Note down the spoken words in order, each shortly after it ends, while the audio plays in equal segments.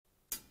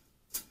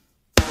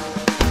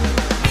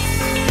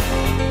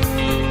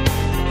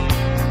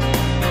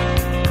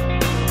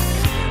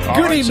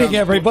Good evening,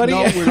 everybody.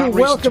 No, we're not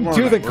Welcome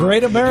to the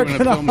Great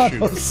American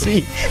Auto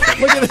Scene.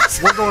 Look at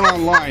this. We're going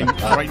online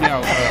right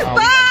now.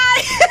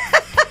 Bye!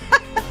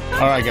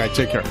 All right, guys,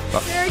 take care.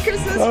 Merry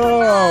Christmas from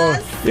Oh,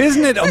 us.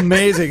 isn't it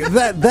amazing?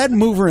 That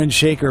mover and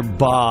shaker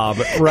Bob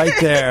right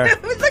there.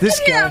 Look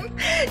This at guy. him.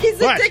 He's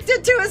What?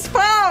 addicted to his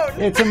phone.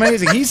 It's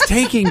amazing. He's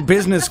taking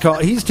business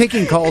calls. He's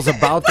taking calls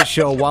about the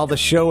show while the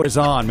show is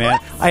on, man.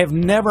 I have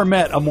never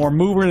met a more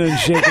moving and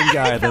shaking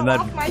guy than Fell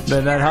off my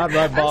that hot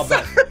rod Bob.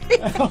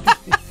 I'm sorry.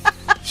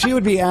 She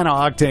would be Anna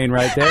Octane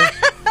right there.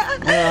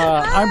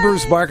 I'm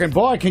Bruce Barkin.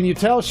 Boy, can you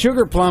tell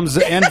sugar plums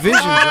and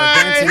visions are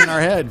dancing in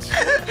our heads.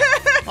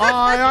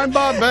 Hi, I'm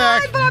Bob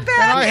Beck. Hi, Bob Beck.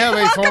 And I have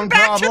a Welcome phone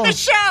back problem. to the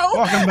show.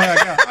 Welcome back.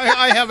 Yeah,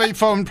 I have a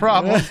phone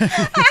problem.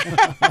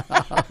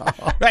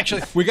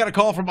 Actually, we got a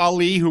call from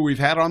Ali, who we've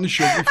had on the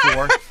show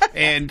before,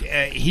 and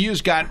he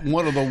has got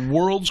one of the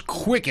world's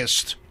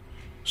quickest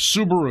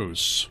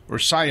Subarus, or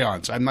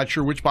Scions. I'm not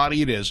sure which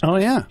body it is. Oh,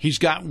 yeah. He's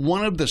got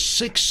one of the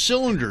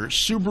 6-cylinder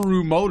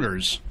Subaru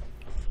motors.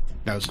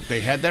 Now,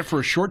 they had that for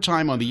a short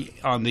time on the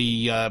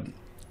It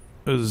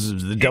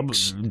was the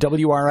X.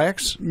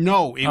 WRX?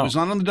 no, it was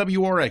not on the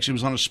WRX. It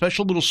was on a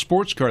special little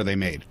sports car they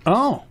made,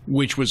 Oh.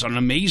 which was an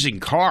amazing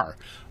car.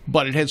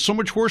 But it had so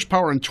much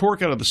horsepower and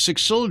torque out of the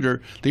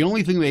 6-cylinder, the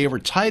only thing they ever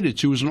tied it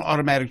to was an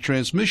automatic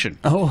transmission,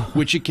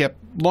 which it kept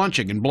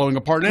launching and blowing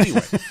apart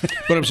anyway.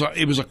 But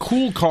it was a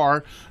cool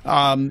car.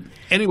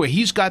 Anyway,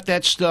 he's got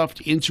that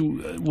stuffed into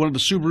one of the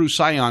Subaru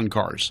Scion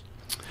cars.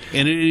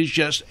 And it is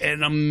just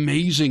an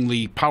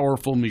amazingly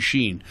powerful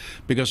machine,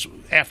 because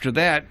after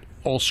that,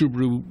 all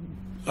Subaru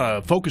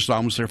focused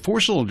on was their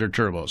 4-cylinder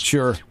turbos.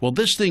 Sure. Well,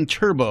 this thing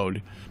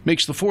turboed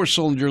makes the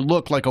 4-cylinder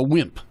look like a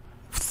wimp.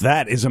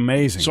 That is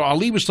amazing. So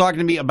Ali was talking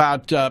to me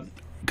about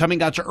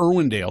coming out to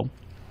Irwindale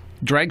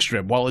drag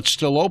strip while it's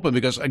still open,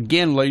 because,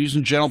 again, ladies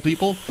and gentle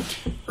people,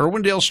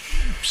 Irwindale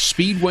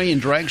Speedway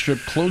and drag strip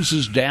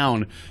closes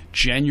down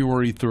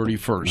January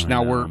 31st.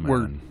 Now,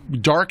 we're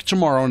dark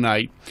tomorrow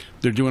night.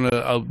 They're doing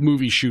a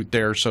movie shoot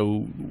there,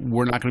 so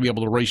we're not going to be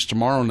able to race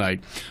tomorrow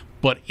night.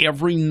 But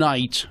every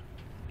night,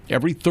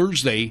 every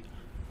Thursday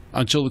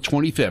until the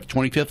 25th.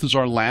 25th is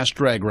our last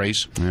drag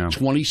race. Yeah.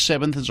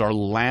 27th is our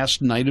last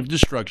night of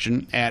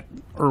destruction at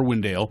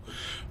Irwindale.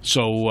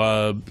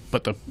 So,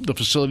 but the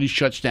facility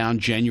shuts down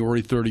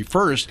January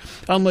 31st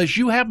unless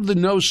you happen to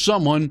know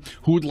someone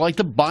who would like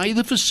to buy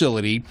the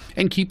facility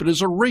and keep it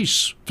as a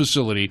race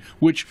facility,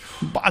 which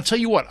I'll tell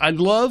you what, I'd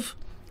love,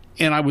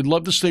 and I would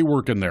love to stay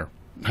working there.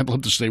 I'd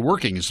love to stay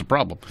working is the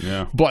problem.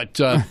 Yeah. But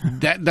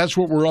that's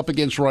what we're up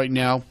against right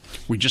now.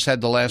 We just had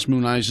the last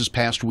Moon Eyes this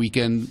past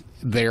weekend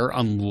there,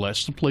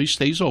 unless the place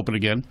stays open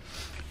again.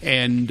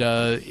 And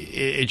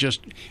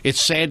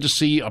it's sad to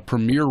see a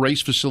premier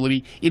race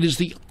facility. It is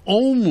the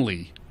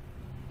only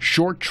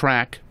short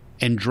track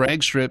and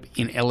drag strip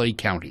in L.A.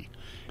 County.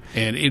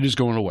 And it is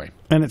going away.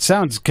 And it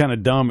sounds kind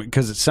of dumb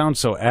because it sounds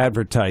so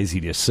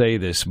advertising to say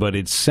this, but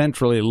it's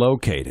centrally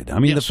located. I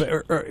mean, Yes.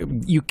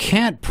 you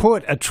can't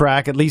put a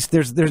track, at least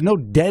there's no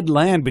dead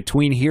land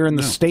between here and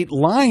the state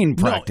line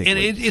practically. No,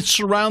 and it's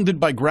surrounded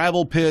by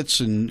gravel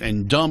pits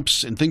and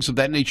dumps and things of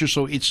that nature,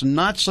 so it's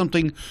not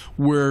something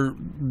where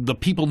the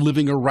people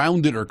living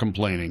around it are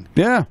complaining.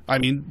 Yeah. I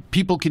mean,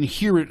 people can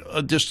hear it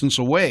a distance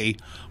away,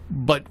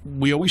 but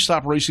we always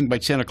stop racing by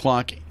 10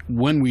 o'clock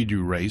when we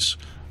do race.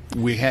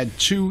 We had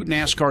 2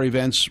 NASCAR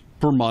events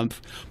per month,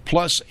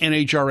 plus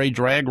NHRA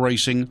drag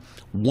racing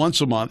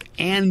once a month,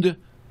 and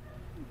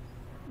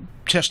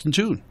Test and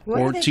Tune, What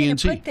or are they going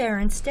to TNT. put there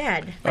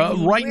instead? I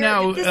mean, Right this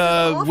is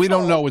now, we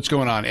don't awful. know what's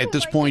going on. At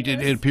this my point, it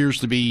goodness. appears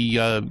to be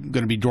going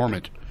to be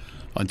dormant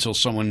until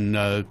someone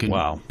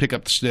can pick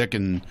up the stick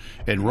and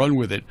run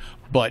with it.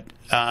 But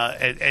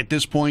at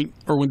this point,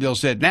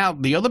 Irwindale's dead. Now,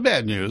 the other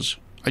bad news,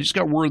 I just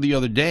got word the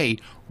other day,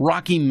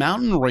 Rocky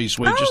Mountain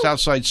Raceway, just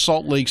outside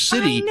Salt Lake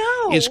City, I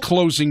know. is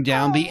closing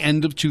down the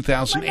end of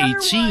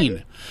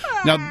 2018.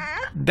 Now,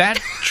 that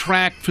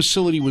track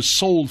facility was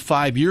sold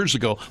 5 years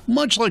ago,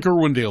 much like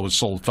Irwindale was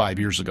sold 5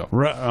 years ago.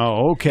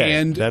 Oh, okay.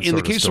 And That in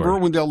the sort case of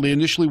story. Irwindale, they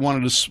initially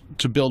wanted us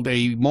to build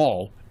a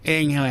mall.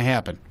 Ain't going to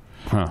happen.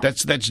 Huh.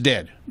 That's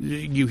dead.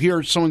 You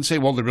hear someone say,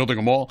 well, they're building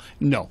a mall.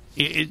 No,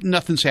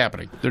 nothing's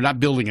happening. They're not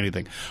building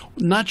anything.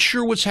 Not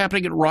sure what's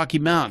happening at Rocky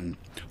Mountain.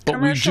 But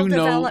Commercial we do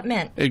know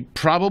development. it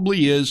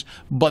probably is,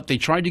 but they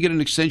tried to get an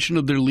extension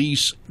of their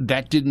lease.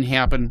 That didn't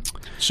happen.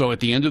 So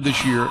at the end of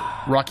this year,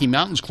 Rocky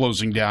Mountain's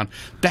closing down.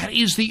 That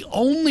is the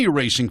only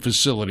racing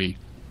facility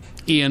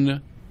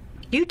in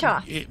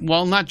Utah.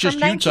 well, not just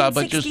From Utah,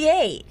 but just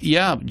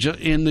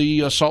 1968. in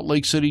the Salt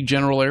Lake City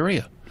general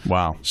area.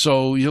 Wow.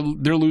 So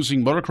they're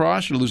losing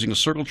motocross, they're losing a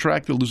circle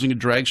track, they're losing a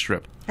drag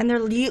strip. And they're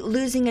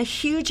losing a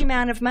huge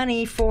amount of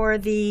money for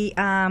the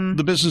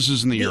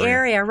businesses in the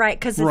area. right?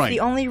 Because it's Right. the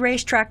only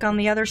racetrack on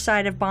the other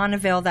side of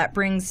Bonneville that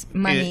brings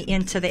money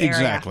into the area.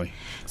 Exactly.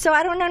 So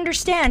I don't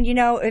understand. You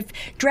know, if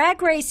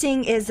drag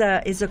racing is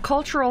a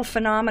cultural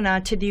phenomena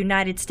to the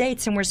United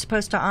States, and we're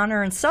supposed to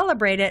honor and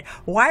celebrate it,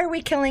 why are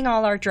we killing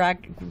all our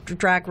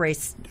drag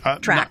race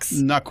tracks?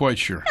 Not quite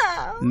sure.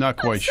 Not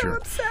quite sure.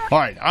 upset. All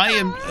right,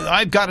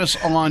 I've got us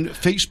on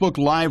Facebook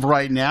Live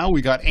right now.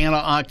 We got Anna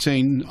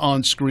Octane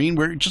on screen.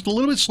 We're just a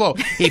little bit slow.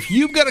 If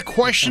you've got a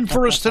question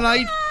for us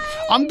tonight,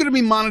 I'm going to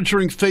be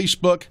monitoring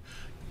Facebook.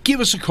 Give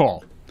us a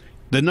call.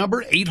 The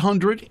number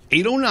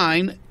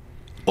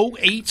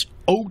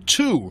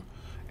 800-809-0802.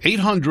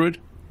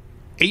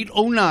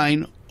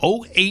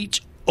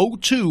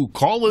 800-809-0802.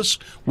 Call us.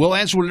 We'll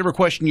answer whatever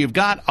question you've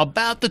got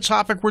about the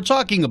topic we're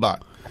talking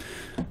about.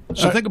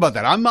 So think about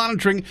that. I'm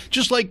monitoring,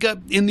 just like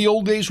in the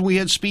old days when we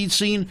had Speed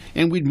Scene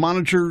and we'd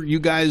monitor you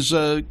guys'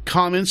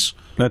 comments.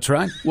 That's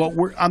right.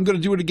 Well, I'm going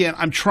to do it again.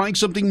 I'm trying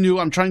something new.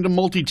 I'm trying to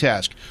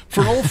multitask.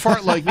 For an old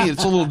fart like me,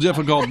 it's a little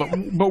difficult,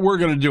 but we're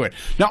going to do it.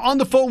 Now, on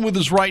the phone with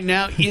us right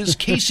now is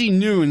Casey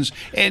Nunes.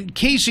 And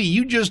Casey,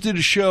 you just did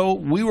a show.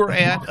 We were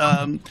at,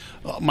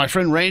 my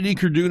friend Randy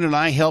Cardoon and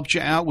I helped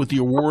you out with the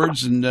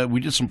awards, and we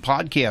did some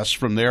podcasts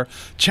from there.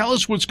 Tell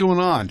us what's going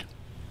on.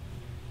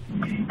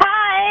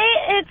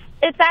 Hi,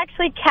 it's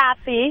actually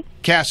Cassie.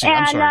 Cassie,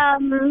 and,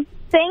 I'm sorry.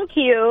 Thank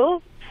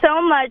you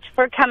so much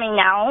for coming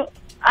out.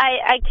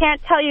 I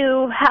can't tell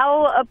you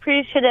how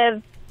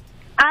appreciative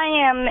I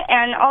am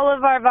and all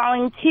of our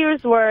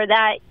volunteers were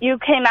that you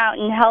came out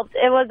and helped.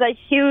 It was a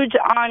huge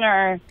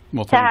honor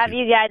to have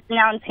you guys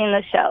announcing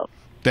the show.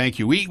 Thank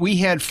you. We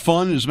had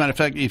fun. As a matter of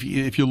fact, if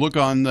you look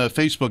on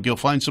Facebook, you'll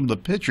find some of the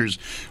pictures.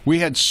 We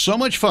had so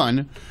much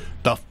fun.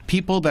 The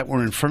people that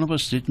were in front of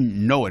us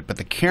didn't know it, but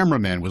the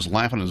cameraman was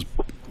laughing his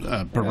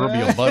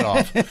proverbial butt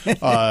off.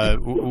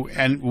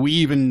 And we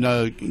even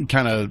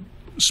kind of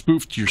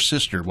spoofed your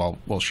sister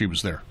while she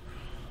was there.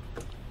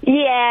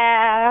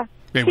 Yeah.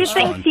 She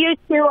thinks you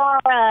two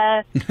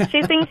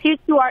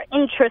are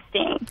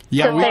interesting.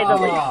 Yeah, to say the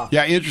least.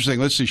 Yeah,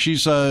 interesting. Let's see.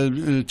 She's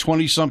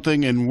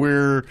 20-something and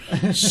we're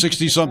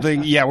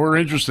 60-something. Yeah, we're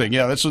interesting.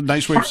 Yeah, that's a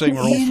nice way of saying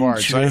we're old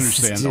farts. I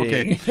understand.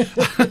 Okay.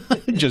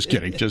 Just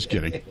kidding.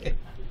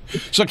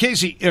 So,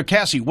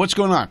 Cassie, what's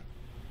going on?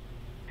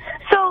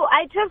 So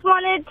I just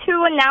wanted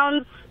to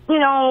announce,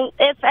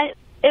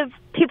 if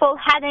people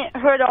hadn't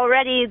heard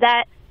already,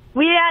 that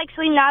we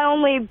actually not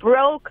only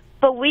broke,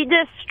 but we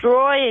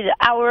destroyed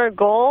our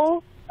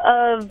goal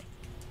of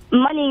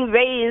money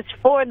raised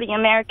for the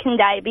American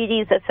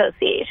Diabetes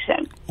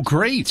Association.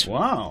 Great.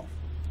 Wow.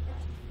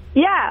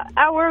 Yeah,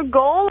 our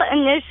goal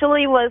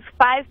initially was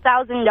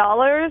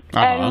 $5,000,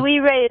 and we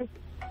raised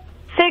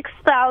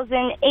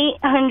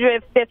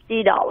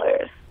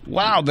 $6,850.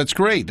 Wow, that's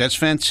great. That's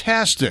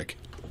fantastic.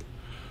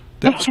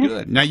 That's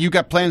good. Now, you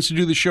got plans to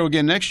do the show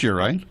again next year,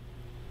 right?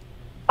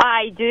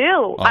 I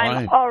do.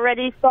 I'm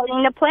already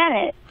starting to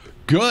plan it.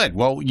 Good.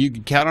 Well, you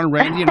can count on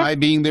Randy and I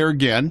being there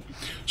again,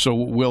 so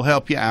we'll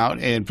help you out.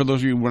 And for those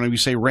of you, when we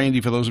say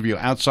Randy, for those of you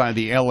outside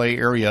the L.A.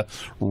 area,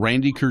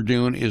 Randy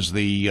Cardoon is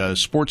the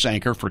sports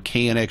anchor for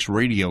KNX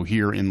Radio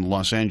here in the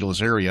Los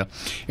Angeles area,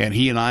 and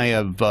he and I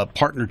have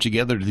partnered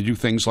together to do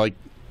things like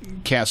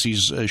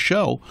Cassie's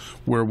show,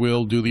 where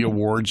we'll do the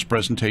awards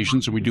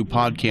presentations and we do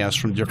podcasts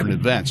from different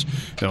events.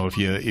 So if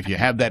you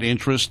have that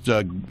interest,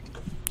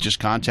 just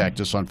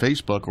contact us on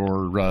Facebook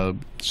or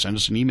send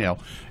us an email,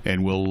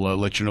 and we'll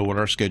let you know what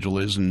our schedule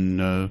is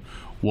and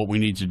what we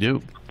need to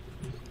do.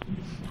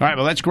 All right,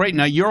 well, that's great.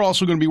 Now, you're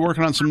also going to be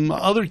working on some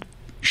other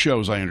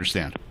shows, I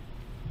understand.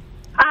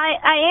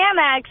 I am,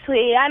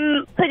 actually.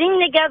 I'm putting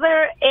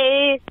together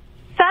a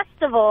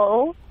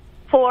festival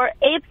for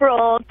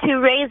April to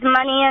raise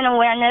money and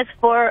awareness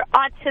for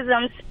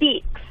Autism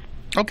Speaks.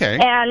 Okay.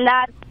 And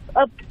that's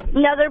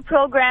another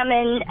program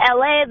in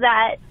L.A.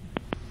 that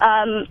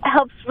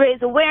helps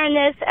raise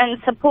awareness and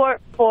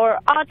support for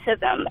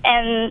autism,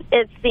 and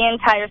it's the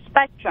entire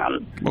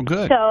spectrum. Well,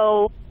 good.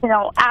 So,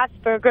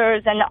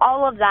 Asperger's and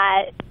all of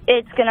that,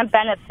 it's going to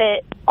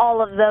benefit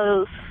all of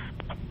those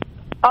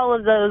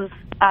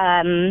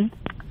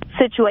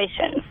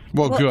situations.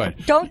 Well,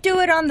 good. Don't do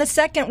it on the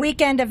second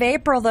weekend of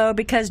April, though,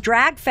 because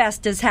Drag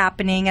Fest is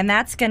happening, and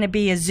that's going to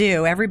be a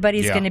zoo.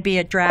 Everybody's going to be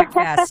at Drag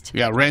Fest.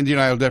 Yeah, Randy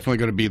and I are definitely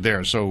going to be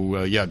there.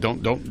 So,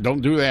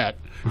 don't do that,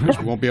 because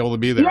we won't be able to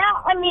be there. Yeah,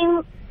 I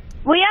mean,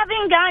 we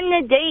haven't gotten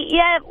a date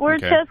yet. We're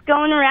just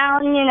going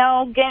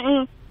around,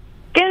 getting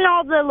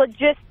all the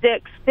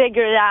logistics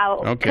figured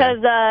out. Okay.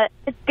 Because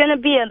it's going to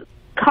be a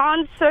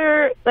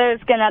concert,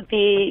 there's going to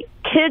be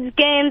kids'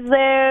 games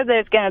there,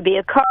 there's going to be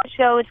a car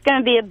show. It's going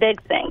to be a big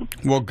thing.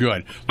 Well,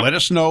 good. Let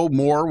us know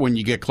more when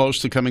you get close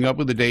to coming up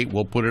with a date.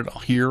 We'll put it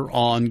here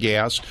on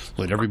Gas.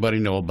 Let everybody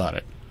know about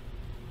it.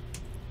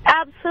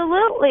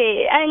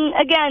 Absolutely. And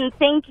again,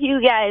 thank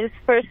you guys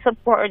for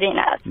supporting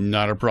us.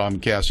 Not a problem,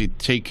 Cassie.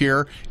 Take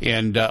care,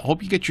 and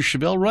hope you get your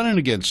Chevelle running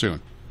again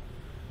soon.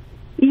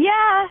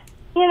 Yeah,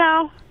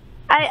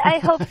 I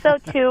hope so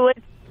too.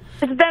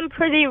 It's been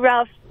pretty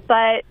rough,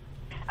 but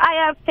I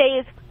have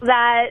faith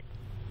that,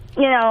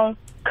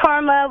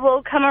 karma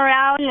will come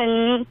around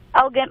and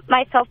I'll get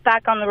myself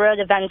back on the road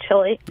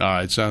eventually. All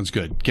right, sounds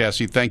good.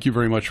 Cassie, thank you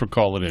very much for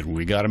calling in.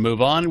 We got to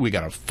move on. We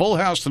got a full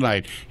house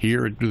tonight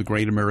here at the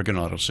Great American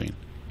Auto Scene.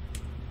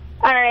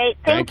 All right,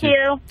 thank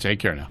you. Take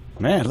care now.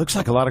 Man, it looks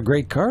like a lot of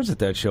great cars at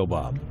that show,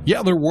 Bob.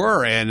 Yeah, there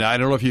were, and I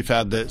don't know if you've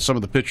had some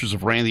of the pictures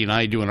of Randy and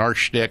I doing our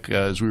shtick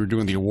as we were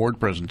doing the award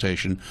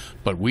presentation,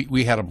 but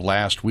we had a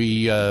blast.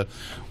 It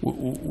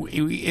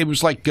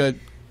was like a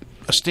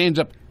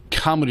stand-up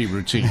comedy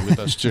routine with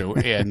us too,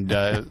 and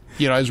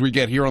as we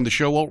get here on the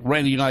show, well,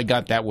 Randy and I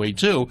got that way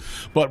too.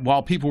 But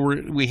while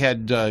we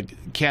had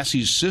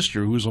Cassie's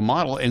sister, who's a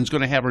model, and is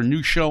going to have her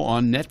new show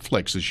on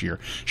Netflix this year.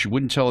 She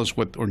wouldn't tell us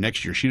or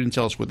next year. She didn't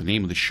tell us what the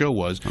name of the show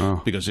was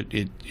because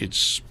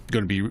it's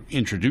going to be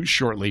introduced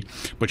shortly.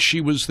 But she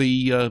was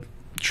the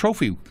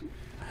trophy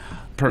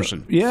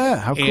person. Yeah,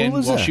 how cool and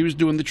is while that? she was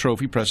doing the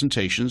trophy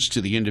presentations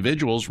to the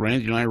individuals,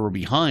 Randy and I were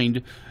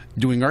behind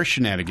doing our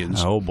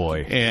shenanigans. Oh,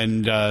 boy.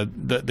 And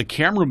the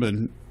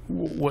cameraman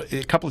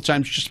a couple of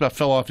times just about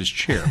fell off his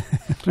chair.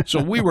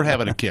 So we were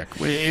having a kick.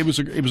 It was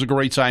a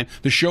great time.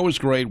 The show was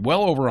great.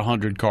 Well over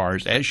 100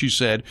 cars. As she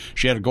said,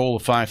 she had a goal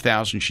of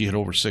 $5,000. She had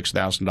over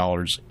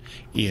 $6,000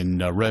 in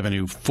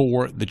revenue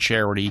for the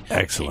charity.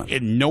 Excellent.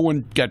 And no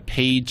one got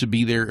paid to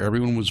be there.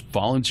 Everyone was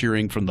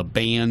volunteering, from the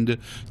band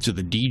to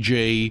the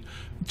DJ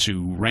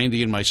to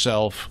Randy and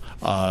myself,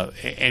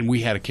 and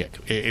we had a kick.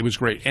 It was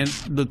great. And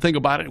the thing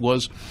about it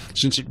was,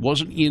 since it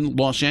wasn't in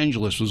Los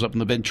Angeles, it was up in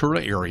the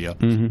Ventura area,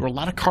 there were a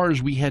lot of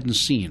cars we hadn't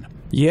seen.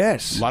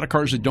 Yes. A lot of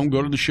cars that don't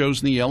go to the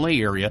shows in the L.A.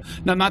 area.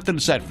 Now, not that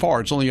it's that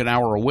far. It's only an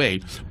hour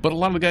away. But a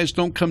lot of the guys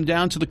don't come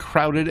down to the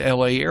crowded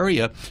L.A.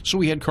 area. So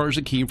we had cars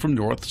that came from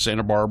North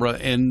Santa Barbara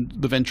and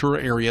the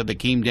Ventura area that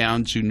came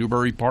down to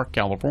Newbury Park,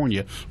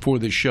 California for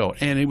this show.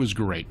 And it was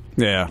great.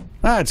 Yeah.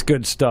 That's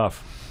good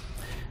stuff.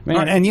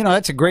 Man, and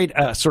that's a great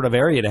sort of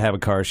area to have a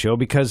car show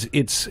because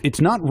it's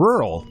not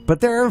rural,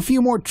 but there are a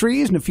few more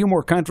trees and a few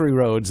more country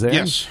roads there.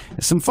 Yes.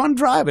 Some fun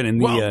driving in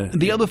the...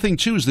 the other thing,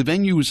 too, is the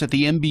venue was at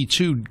the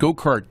MB2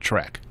 go-kart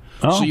track.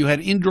 Oh. So you had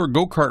indoor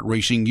go-kart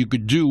racing you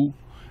could do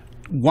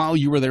while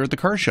you were there at the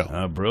car show.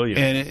 Oh, brilliant.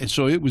 And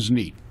so it was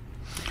neat.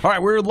 All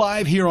right, we're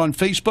live here on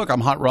Facebook.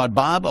 I'm Hot Rod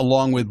Bob,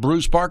 along with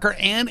Bruce Parker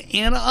and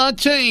Anna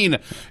Attain.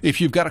 If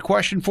you've got a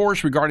question for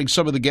us regarding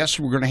some of the guests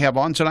we're going to have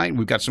on tonight,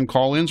 we've got some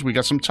call-ins, we've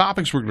got some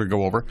topics we're going to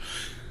go over.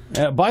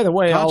 By the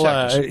way,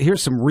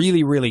 here's some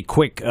really, really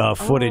quick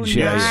footage.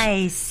 Oh,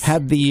 nice.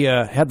 Had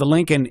the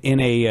link in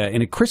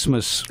a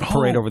Christmas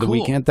parade over the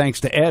weekend,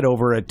 thanks to Ed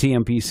over at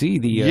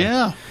TMPC.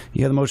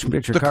 The motion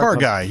picture car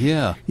guy.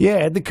 Yeah,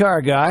 Ed, the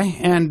car guy,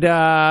 and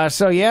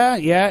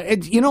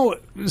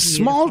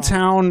small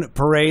town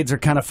parades are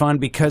kind of fun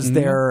because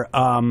they're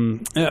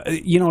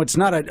it's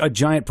not a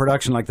giant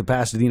production like the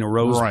Pasadena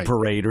Rose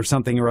Parade or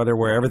something or other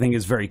where everything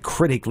is very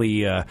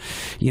critically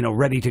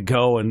ready to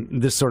go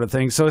and this sort of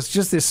thing. So it's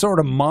just this sort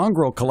of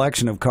mongrel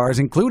collection of cars,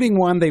 including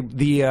one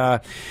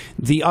the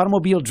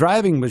Automobile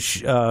Driving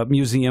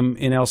Museum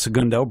in El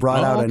Segundo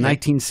brought out a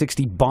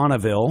 1960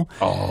 Bonneville.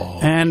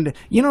 And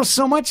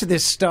so much of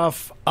this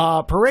stuff,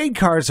 parade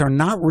cars are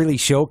not really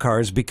show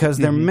cars because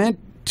they're meant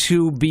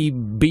to be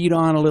beat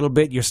on a little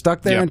bit. You're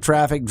stuck there in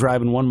traffic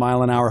driving 1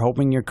 mile an hour,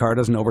 hoping your car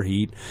doesn't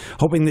overheat,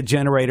 hoping the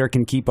generator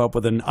can keep up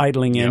with an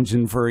idling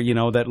engine for,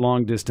 that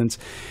long distance.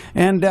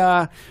 And,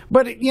 and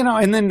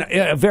then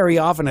very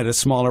often at a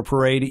smaller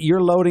parade,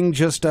 you're loading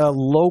just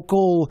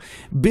local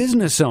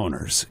business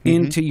owners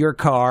into your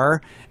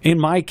car. In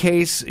my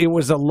case, it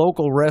was a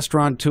local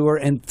restaurateur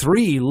and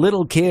 3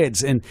 little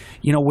kids. And,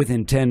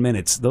 within 10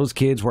 minutes, those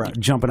kids were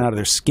jumping out of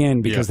their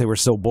skin because they were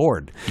so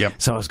bored. Yep.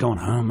 So I was going,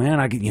 oh, man,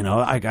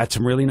 I got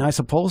some really nice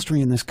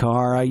upholstery in this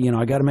car. I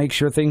got to make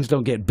sure things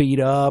don't get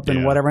beat up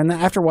and whatever. And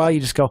after a while, you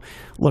just go,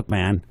 look,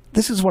 man,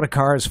 this is what a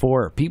car is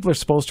for. People are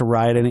supposed to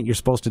ride in it. You're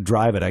supposed to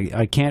drive it.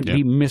 I can't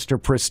be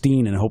Mr.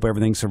 Pristine and hope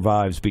everything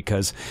survives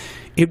because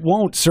it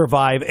won't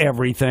survive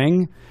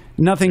everything.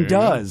 Nothing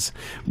does.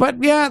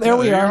 But, there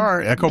we are.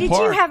 Echo Did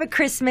Park. you have a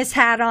Christmas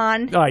hat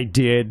on? I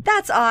did.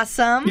 That's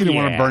awesome. He didn't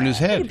want to burn his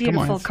head.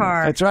 Beautiful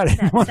car. That's right.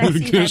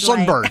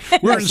 Sunburn.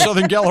 We're in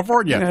Southern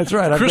California. That's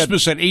right.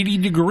 Christmas at 80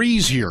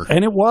 degrees here.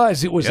 And it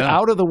was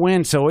out of the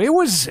wind, so it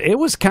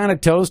was kind of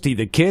toasty.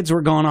 The kids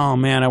were going, oh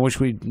man, I wish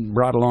we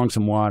brought along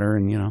some water,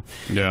 and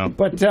Yeah. Look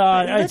But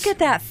at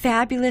that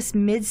fabulous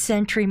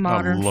mid-century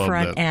modern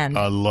front end.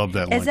 I love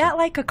that. Is that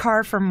like a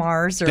car from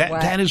Mars or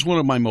what? That is one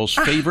of my most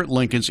favorite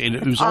Lincolns, and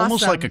it was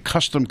almost like a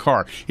custom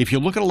car. If you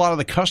look at a lot of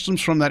the customs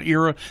from that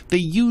era, they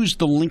used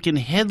the Lincoln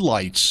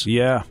headlights.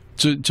 Yeah.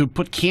 To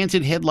put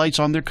canted headlights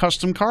on their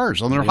custom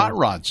cars, on their hot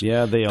rods.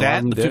 Yeah, they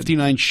the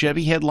 59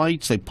 Chevy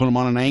headlights, they put them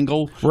on an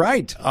angle.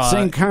 Right.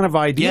 Same kind of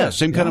idea. Yeah,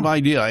 same kind of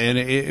idea. And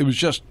it was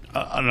just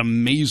an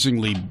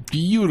amazingly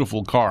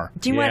beautiful car.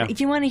 Do you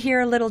want to hear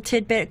a little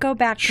tidbit? Go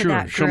back to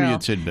that Sure, show grill. me a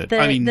tidbit.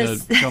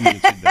 Show me a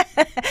tidbit.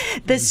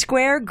 The The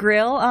square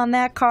grill on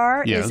that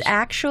car Yes. is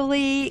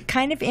actually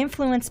kind of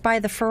influenced by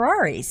the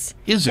Ferraris.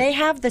 Is it? They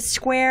have the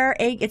square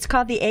egg. It's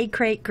called the egg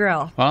crate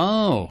grill.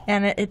 Oh.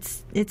 And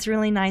it's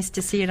really nice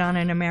to see it on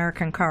an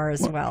American car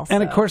as well.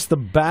 And of course, the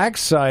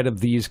backside of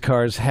these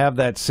cars have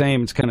that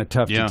same. It's kind of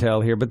tough to tell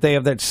here, but they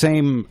have that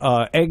same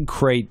egg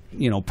crate,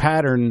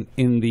 pattern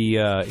in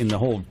the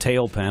whole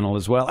tail panel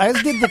as well,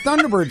 as did the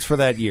Thunderbirds for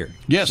that year.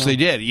 Yes, they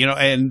did.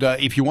 And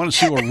if you want to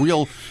see a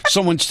real,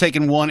 someone's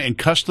taken one and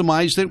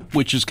customized it,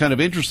 which is kind of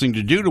interesting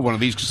to do to one of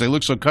these because they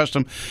look so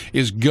custom,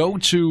 is go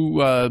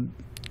to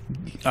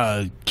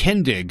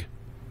Kendig,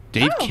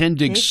 Dave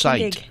Kendig's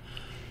site, Kendig.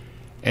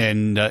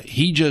 And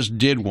he just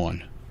did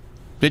one.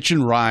 Bitch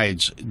and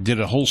Rides did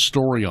a whole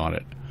story on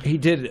it. He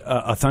did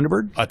a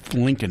Thunderbird? A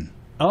Lincoln.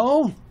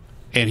 Oh.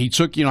 And he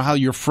took, how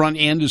your front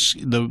end is,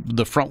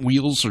 the front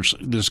wheels are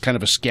there's kind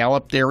of a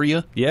scalloped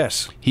area.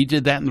 Yes. He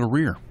did that in the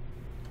rear.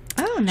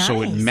 Oh, nice.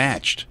 So it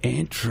matched.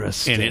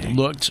 Interesting. And it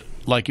looked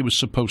like it was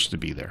supposed to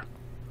be there.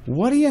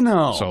 What do you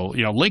know? So,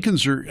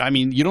 Lincolns are,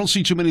 you don't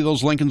see too many of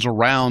those Lincolns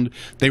around.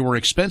 They were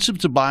expensive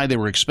to buy. They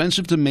were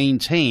expensive to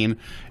maintain.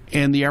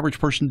 And the average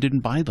person didn't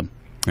buy them.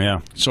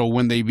 Yeah. So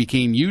when they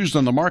became used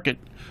on the market,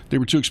 they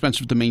were too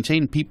expensive to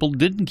maintain. People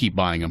didn't keep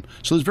buying them.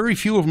 So there's very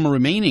few of them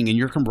remaining, and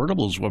your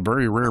convertible is a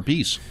very rare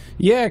piece.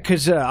 Yeah,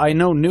 because I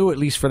know new, at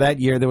least for that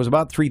year, there was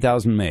about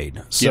 3,000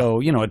 made. So,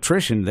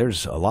 attrition,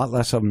 there's a lot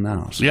less of them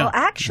now. So. Yeah. Well,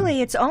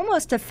 actually, it's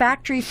almost a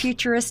factory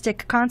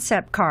futuristic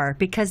concept car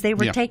because they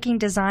were taking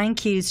design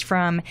cues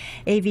from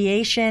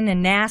aviation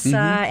and NASA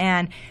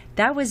and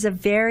that was a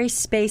very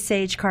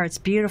space-age car. It's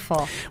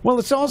beautiful. Well,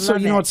 it's also,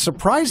 it's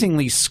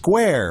surprisingly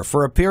square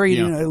for a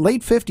period.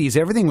 Late 50s,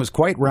 everything was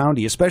quite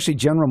roundy, especially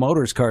General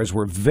Motors cars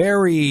were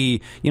very,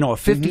 a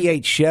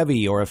 58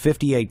 Chevy or a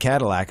 58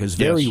 Cadillac is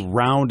very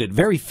rounded,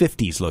 very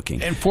 50s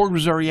looking. And Ford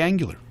was very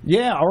angular.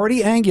 Yeah,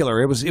 already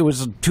angular. It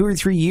was 2 or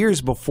 3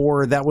 years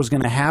before that was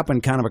going to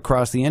happen kind of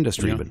across the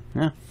industry. Yeah.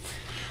 But,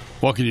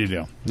 what can you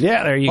do?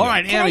 Yeah, there you go. All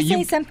right, Can Anna, I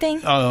say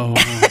something? Oh.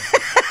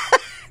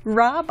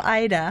 Rob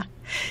Ida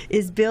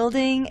is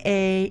building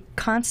a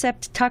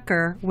concept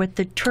Tucker with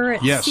the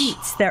turret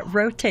seats that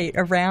rotate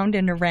around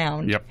and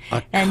around. Yep.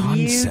 And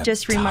you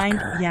just Tucker.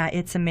 remind,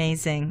 it's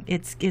amazing.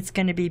 It's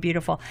going to be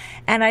beautiful.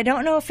 And I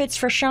don't know if it's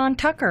for Sean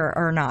Tucker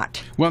or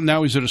not. Well,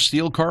 now is it a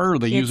steel car or are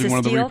they using one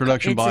of the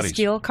reproduction bodies? It's a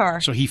steel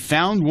car. So he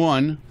found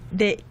one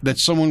that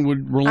someone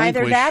would relinquish.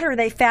 Either that or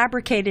they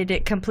fabricated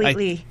it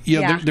completely.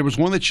 There was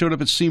one that showed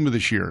up at SEMA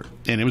this year,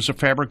 and it was a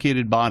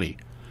fabricated body.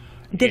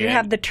 Did it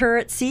have the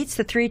turret seats,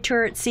 the 3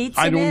 turret seats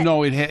in it? I don't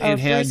know. It had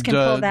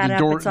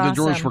the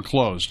doors were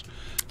closed.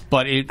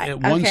 But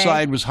one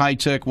side was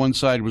high-tech, one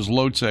side was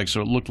low-tech,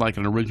 so it looked like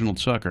an original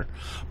Tucker.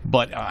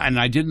 But and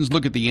I didn't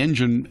look at the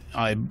engine.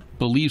 I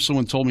believe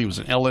someone told me it was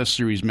an LS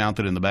series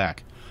mounted in the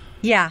back.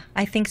 Yeah,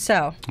 I think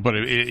so. But,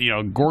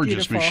 gorgeous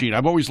Beautiful. machine.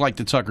 I've always liked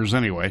the Tuckers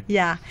anyway.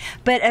 Yeah.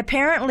 But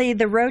apparently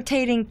the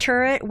rotating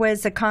turret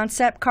was a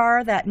concept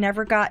car that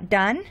never got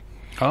done.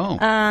 Oh,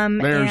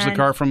 there's the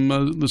car from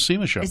the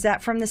SEMA show. Is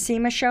that from the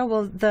SEMA show?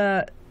 Well,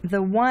 the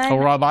one... Oh,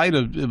 Rob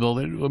Ida.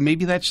 Well,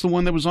 maybe that's the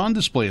one that was on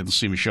display at the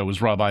SEMA show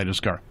was Rob Ida's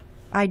car.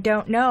 I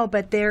don't know,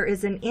 but there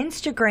is an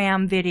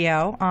Instagram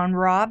video on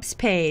Rob's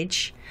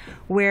page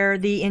where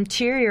the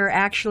interior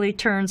actually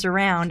turns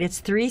around. It's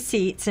 3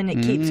 seats and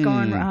it keeps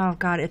going. Oh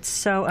God, it's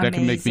so amazing. That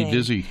can make me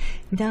dizzy.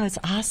 No, it's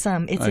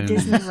awesome. It's a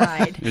Disney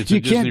ride.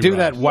 You can't do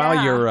that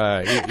while you're.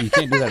 You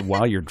can't do that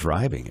while you're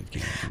driving.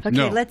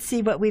 Okay, let's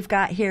see what we've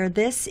got here.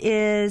 This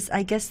is,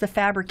 I guess, the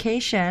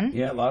fabrication.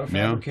 Yeah, a lot of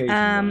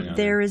fabrication.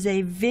 There is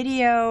a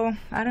video.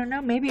 I don't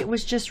know. Maybe it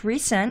was just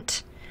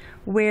recent,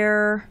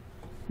 where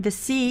the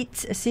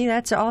seats. See,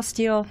 that's all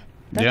steel.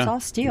 That's all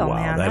steel, wow,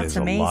 man. That's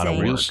amazing. A lot of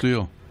work. Real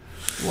steel.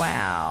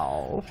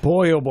 Wow.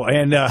 Boy, oh boy.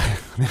 And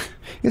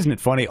isn't it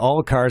funny?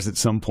 All cars at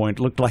some point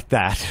looked like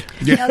that.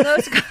 Yeah. Now,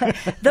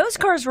 those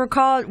cars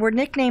were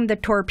nicknamed the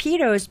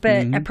torpedoes,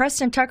 but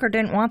Preston Tucker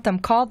didn't want them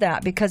called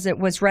that because it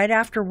was right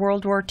after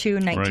World War II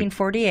in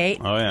 1948.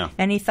 Right. Oh, yeah.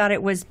 And he thought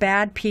it was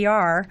bad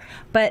PR.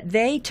 But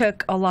they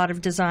took a lot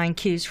of design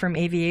cues from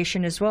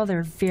aviation as well.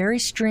 They're very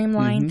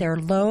streamlined. They're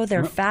low.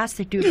 They're fast.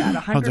 They do about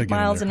 100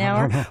 miles an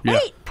hour.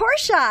 Wait,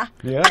 Porsche.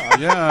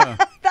 Yeah.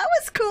 That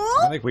was cool.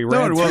 I think we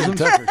ran through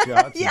Tucker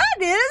shots. Yeah,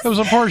 it is. That was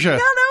a Porsche. No,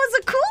 that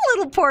was a cool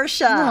little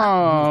Porsche.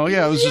 Oh,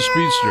 yeah, it was a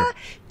speedster.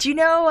 Do you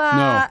know?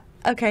 No.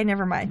 Okay,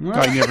 never mind.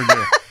 I never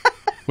did.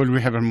 What do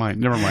we have in mind?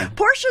 Never mind.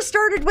 Porsche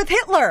started with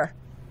Hitler,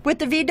 with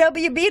the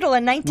VW Beetle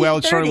in 1930. Well,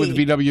 it started with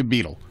the VW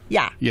Beetle.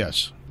 Yeah.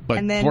 Yes. But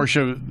and then,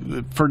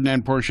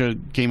 Ferdinand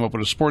Porsche came up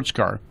with a sports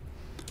car.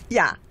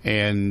 Yeah.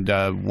 And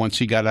once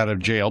he got out of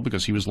jail,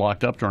 because he was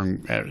locked up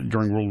during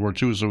World War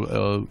II as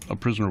a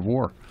prisoner of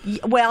war.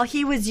 Well,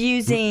 he was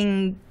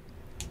using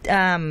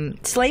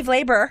slave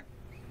labor.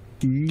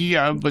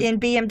 Yeah, but in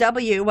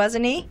BMW,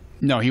 wasn't he?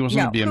 No, he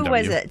wasn't in BMW. Who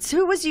was it?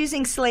 Who was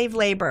using slave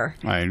labor?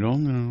 I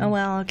don't know. Oh,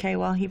 well, okay.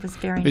 Well, he was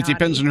very It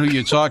depends on who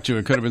you talk to.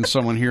 It could have been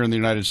someone here in the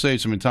United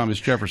States. I mean, Thomas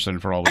Jefferson,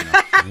 for all we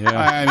know. Yeah.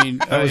 I mean,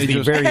 that was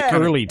the very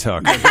early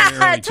Tucker.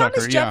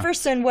 Thomas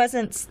Jefferson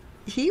wasn't...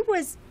 He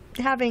was...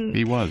 having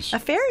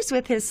affairs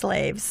with his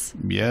slaves.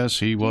 Yes,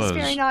 he was.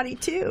 He's very naughty,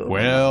 too.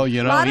 Well,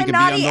 a lot of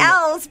naughty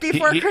L's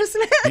before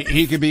Christmas.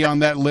 He could be on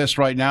that list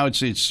right now. It's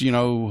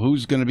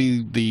who's going to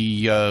be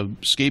the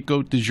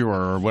scapegoat du jour,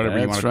 or whatever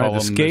you want to call him.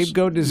 The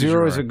scapegoat du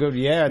jour is a good,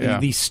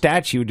 the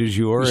statue du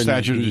jour. The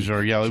statue du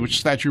jour, yeah. Which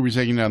statue are we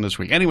taking down this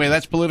week? Anyway,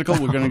 that's political.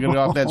 We're going to get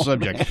off that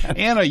subject.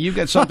 Anna, you've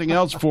got something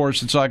else for us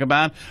to talk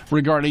about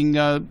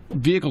regarding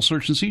vehicle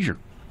search and seizure.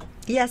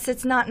 Yes,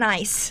 it's not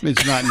nice.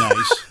 It's not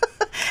nice.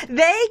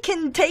 They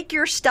can take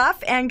your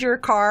stuff and your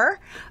car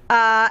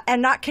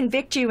and not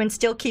convict you and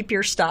still keep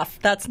your stuff.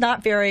 That's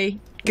not very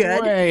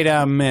good. Wait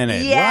a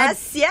minute.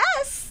 Yes, what?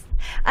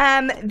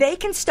 Yes. They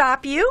can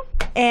stop you.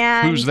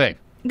 And who's they?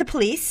 The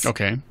police.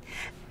 Okay.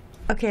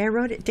 Okay, I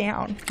wrote it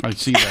down. I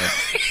see that.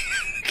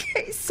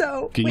 Okay,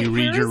 so... Can you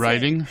read your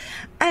writing?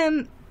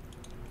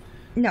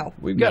 No.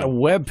 We've got a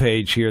web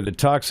page here that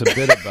talks a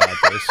bit about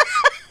this.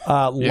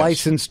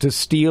 License to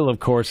steal, of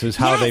course, is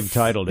how they've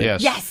titled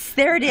it. Yes,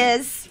 there it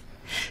is.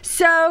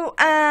 So,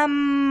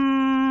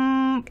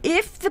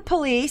 if the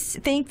police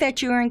think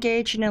that you are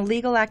engaged in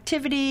illegal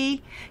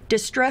activity,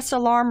 distress,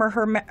 alarm, or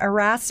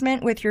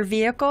harassment with your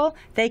vehicle,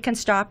 they can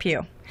stop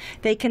you.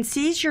 They can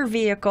seize your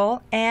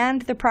vehicle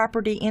and the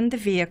property in the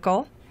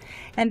vehicle,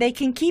 and they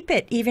can keep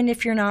it even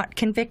if you're not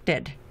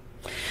convicted.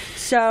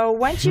 So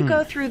once you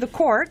go through the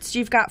courts,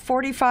 you've got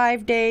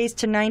 45 days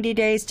to 90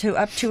 days to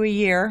up to a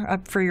year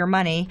up for your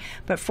money,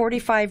 but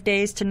 45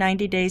 days to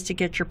 90 days to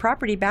get your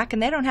property back,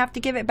 and they don't have to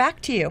give it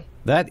back to you.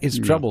 That is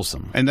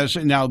troublesome. And that's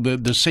now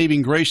the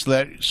saving grace to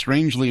that,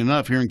 strangely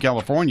enough, here in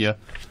California,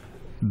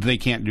 they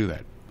can't do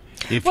that.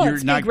 It's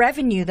good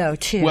revenue, though,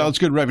 too. Well, it's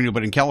good revenue,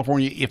 but in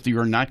California, if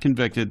you're not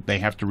convicted, they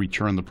have to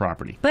return the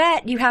property.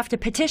 But you have to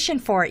petition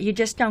for it. You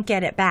just don't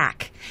get it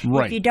back.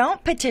 Right. If you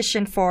don't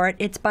petition for it,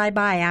 it's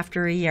bye-bye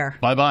after a year.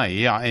 Bye-bye,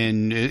 yeah,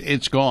 and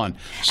it's gone.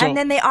 So, and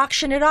then they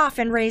auction it off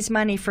and raise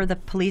money for the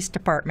police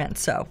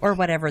department, or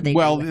whatever they do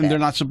with and they're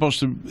not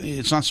supposed to.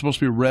 It's not supposed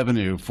to be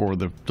revenue for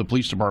the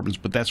police departments,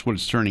 but that's what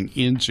it's turning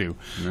into.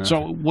 Yeah.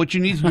 So what you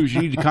need to do is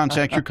you need to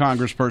contact your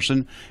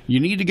congressperson.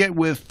 You need to get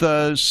with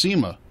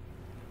SEMA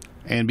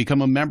and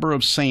become a member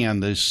of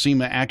SAN, the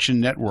SEMA Action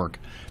Network,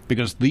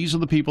 because these are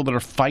the people that are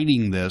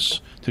fighting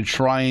this to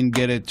try and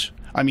get it.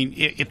 I mean,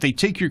 if they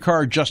take your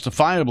car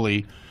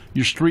justifiably,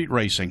 you're street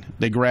racing.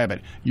 They grab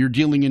it. You're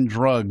dealing in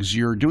drugs.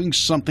 You're doing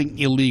something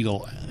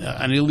illegal,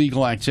 an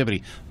illegal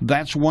activity.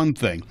 That's one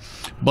thing.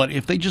 But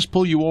if they just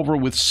pull you over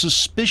with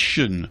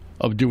suspicion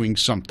of doing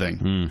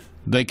something,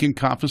 they can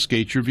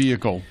confiscate your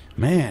vehicle.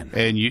 Man.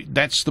 And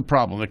that's the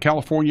problem. In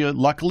California,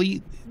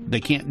 luckily,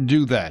 they can't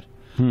do that.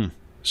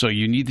 So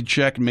you need to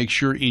check and make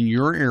sure in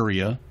your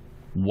area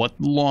what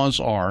the laws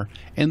are,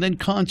 and then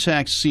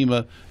contact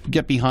SEMA,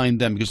 get behind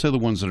them, because they're the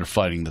ones that are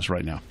fighting this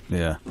right now.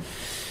 Yeah.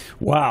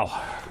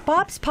 Wow.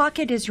 Bob's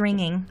pocket is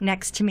ringing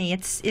next to me.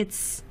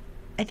 It's.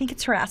 I think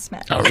it's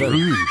harassment. Oh,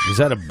 is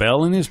that a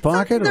bell in his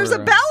pocket? There's a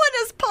bell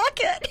in his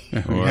pocket.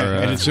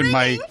 And it's in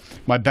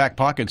my back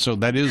pocket, so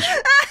that is...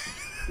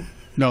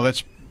 No,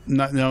 that's...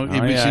 Not, no,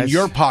 if it's in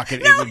your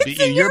pocket, it would be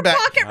in your back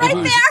pocket right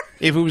there.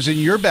 If it was in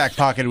your back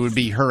pocket, it would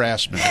be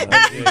harassment.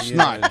 It's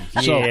not.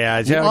 So,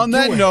 yeah, on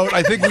that note,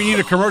 I think we need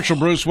a commercial,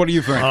 Bruce. What do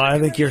you think? I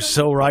think you're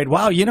so right.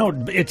 Wow,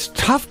 it's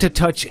tough to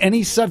touch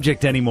any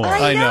subject anymore.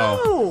 I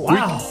know.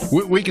 Wow.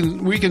 We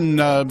can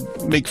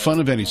make fun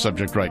of any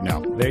subject right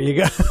now. There you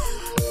go.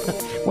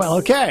 Well,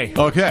 okay.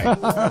 Okay. All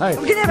right.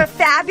 We're going to have a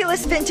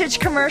fabulous vintage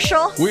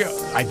commercial.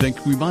 I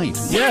think we might.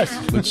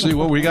 Yes. Let's see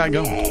what we got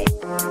going.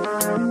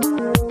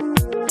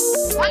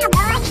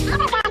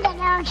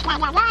 That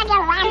a longer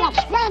wireless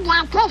screen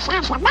like this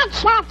has a much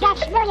softer,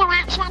 smoother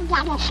action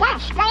than the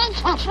soft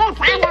screens that you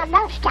find on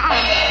most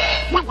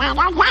cars. The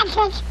nano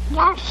glasses,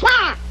 no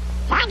sir.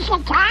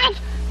 Fancy cars,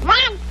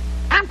 run,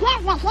 up here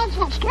with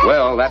instant screens.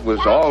 Well, that was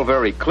all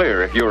very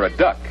clear if you're a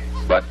duck.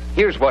 But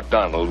here's what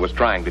Donald was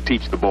trying to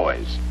teach the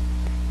boys.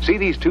 See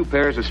these two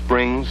pairs of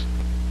springs?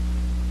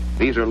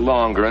 These are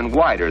longer and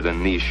wider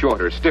than these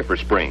shorter, stiffer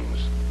springs.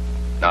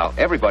 Now,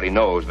 everybody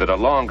knows that a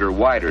longer,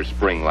 wider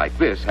spring like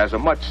this has a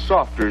much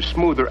softer,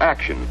 smoother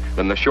action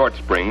than the short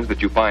springs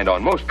that you find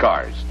on most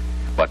cars.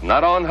 But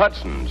not on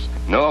Hudson's.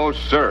 No,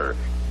 sir.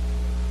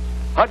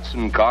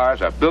 Hudson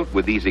cars are built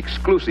with these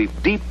exclusive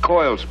deep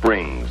coil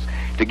springs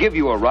to give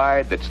you a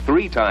ride that's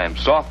 3 times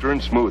softer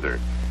and smoother.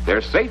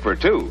 They're safer,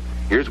 too.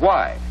 Here's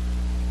why.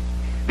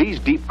 These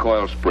deep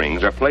coil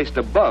springs are placed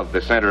above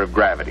the center of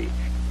gravity.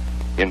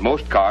 In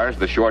most cars,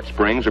 the short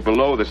springs are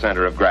below the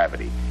center of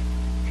gravity.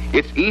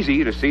 It's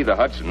easy to see the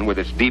Hudson with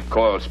its deep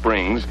coil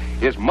springs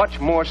is much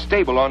more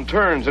stable on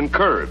turns and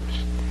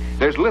curves.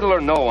 There's little or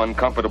no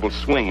uncomfortable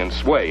swing and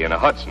sway in a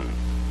Hudson.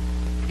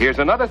 Here's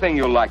another thing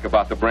you'll like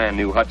about the brand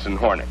new Hudson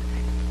Hornet.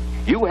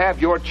 You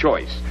have your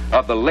choice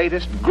of the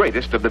latest,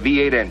 greatest of the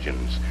V8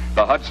 engines,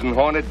 the Hudson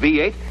Hornet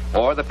V8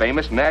 or the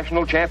famous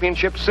National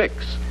Championship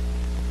 6.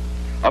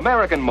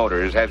 American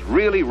Motors has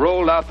really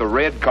rolled out the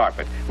red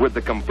carpet with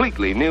the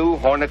completely new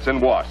Hornets and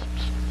Wasps.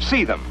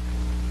 See them.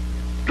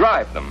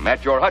 Drive them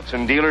at your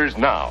Hudson dealers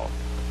now.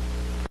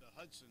 The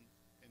Hudson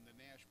and the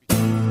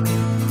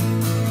Nashville.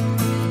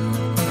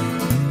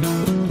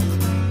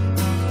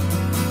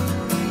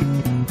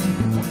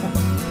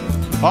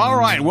 All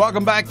right,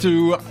 welcome back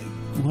to...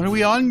 What are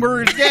we on?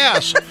 We're at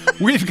gas.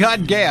 We've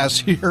got gas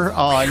here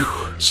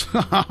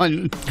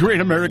on Great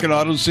American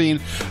Auto Scene.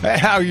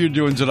 How are you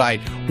doing tonight?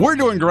 We're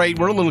doing great.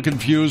 We're a little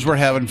confused. We're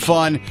having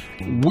fun.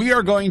 We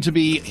are going to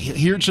be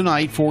here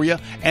tonight for you,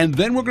 and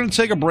then we're going to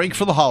take a break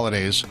for the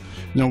holidays.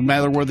 No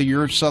matter whether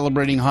you're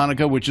celebrating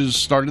Hanukkah, which has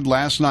started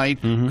last night,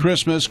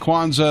 Christmas,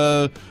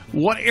 Kwanzaa,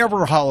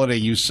 whatever holiday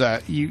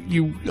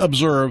you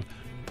observe,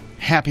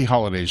 happy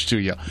holidays to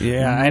you.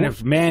 Yeah, and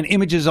if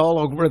images all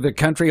over the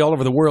country, all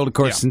over the world, of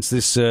course, since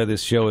this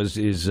show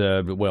is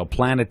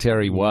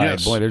planetary wide.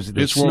 Yes, boy,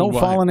 there's snow worldwide.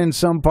 falling in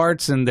some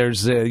parts, and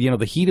there's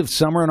the heat of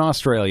summer in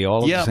Australia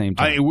all at the same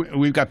time.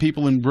 We've got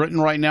people in Britain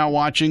right now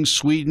watching,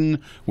 Sweden,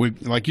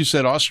 like you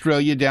said,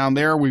 Australia down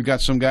there. We've got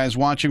some guys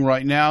watching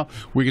right now.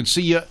 We can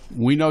see you.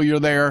 We know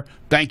you're there.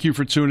 Thank you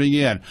for tuning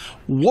in.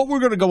 What we're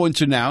going to go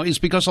into now is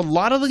because a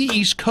lot of the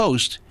East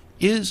Coast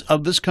is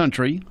of this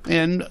country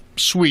and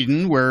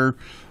Sweden, where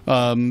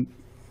a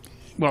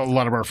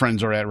lot of our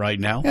friends are at right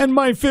now. And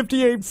my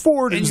 58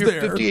 Ford is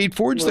there. 58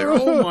 Ford's there.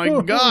 Oh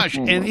my gosh!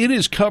 And it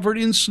is covered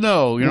in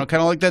snow. You know,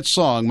 kind of like that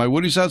song, "My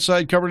Woody's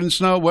outside, covered in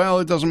snow." Well,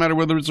 it doesn't matter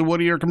whether it's a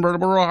Woody or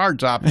convertible or a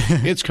hardtop.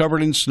 It's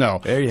covered in snow.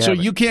 There you so have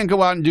it. you can't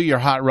go out and do your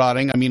hot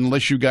rodding. I mean,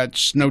 unless you got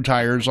snow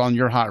tires on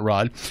your hot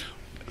rod.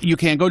 You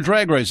can't go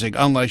drag racing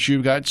unless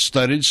you've got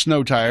studded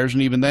snow tires,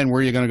 and even then, where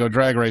are you going to go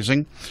drag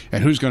racing?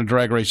 And who's going to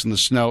drag race in the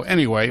snow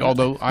anyway?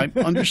 Although I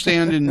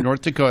understand in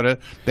North Dakota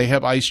they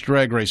have ice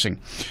drag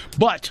racing.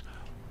 But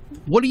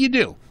what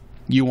do?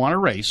 You want to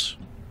race.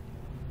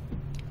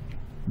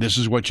 This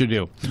is what you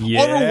do.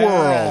 Yeah.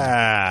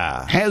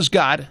 Autoworld has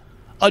got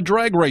a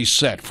drag race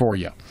set for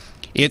you.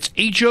 It's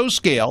HO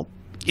scale.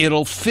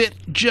 It'll fit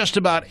just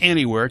about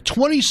anywhere.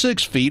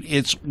 26 feet.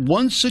 It's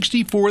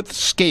 1/64th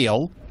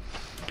scale.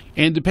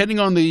 And depending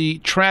on the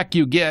track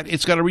you get,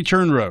 it's got a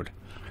return road,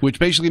 which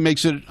basically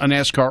makes it a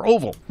NASCAR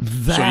oval.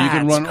 So you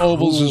can run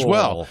ovals as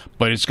well.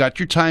 But it's got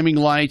your timing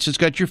lights. It's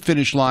got your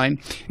finish line.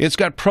 It's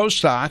got Pro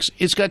Stocks.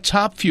 It's got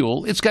Top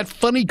Fuel. It's got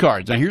funny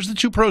cars. Now, here's the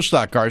 2 Pro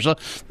Stock cars.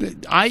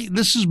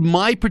 This is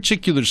my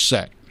particular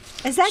set.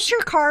 Is that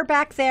your car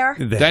back there?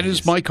 That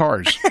is my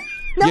cars.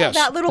 No, yes.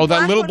 that little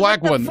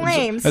black one. With the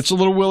flames. That's a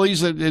little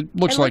Willys. It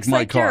looks like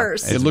my car.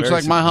 Yours. It looks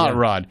like my hot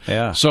rod.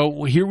 Yeah.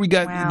 So here we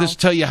got this to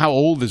tell you how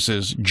old this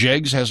is.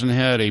 Jegs hasn't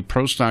had a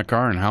Pro Stock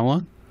car in how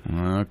long?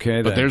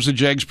 Okay, But there's the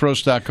Jegs Pro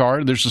Stock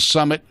car. There's the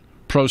Summit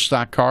Pro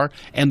Stock car.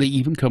 And they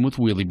even come with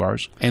wheelie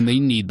bars. And they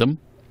need them.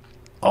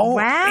 Oh,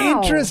 wow.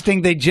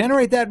 Interesting. They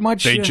generate that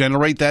much? They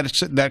generate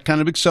that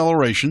kind of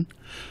acceleration.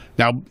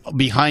 Now,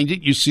 behind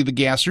it, you see the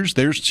gassers.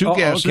 There's 2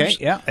 gassers. Okay.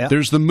 Yeah.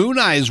 There's the Moon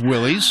Eyes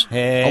Willies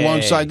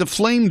alongside the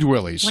Flamed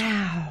Willies.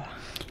 Wow.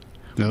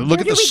 Now, look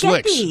at the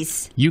slicks. Get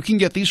these? You can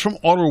get these from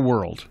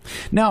Autoworld.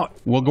 Now,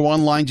 we'll go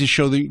online to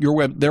show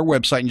their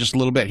website in just a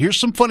little bit. Here's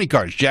some funny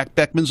cars. Jack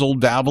Beckman's old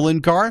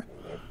Valvoline car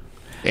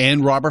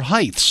and Robert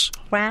Heith's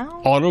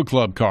Auto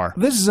Club car.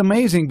 This is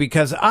amazing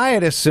because I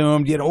had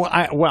assumed,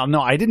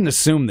 I didn't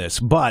assume this,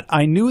 but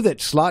I knew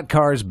that slot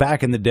cars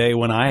back in the day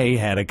when I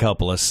had a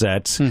couple of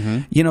sets, they've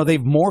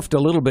morphed a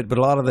little bit, but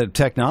a lot of the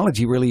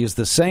technology really is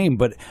the same.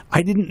 But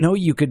I didn't know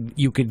you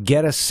could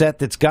get a set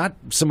that's got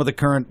some of the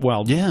current,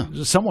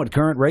 somewhat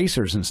current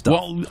racers and stuff.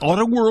 Well,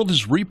 Autoworld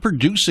is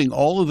reproducing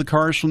all of the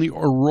cars from the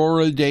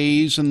Aurora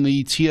days and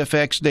the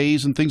TFX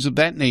days and things of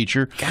that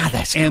nature. God,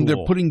 that's and cool.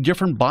 They're putting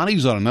different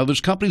bodies on them. Now,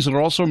 there's companies that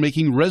are also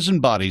making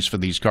resin bodies for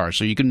these cars,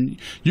 so you can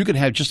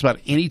have just about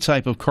any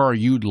type of car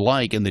you'd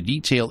like, and the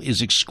detail is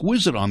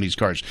exquisite on these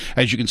cars.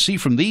 As you can see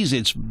from these,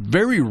 it's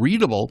very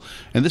readable,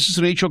 and this is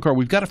an HO car.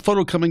 We've got a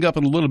photo coming up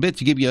in a little bit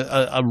to give you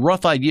a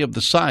rough idea of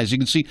the size. You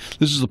can see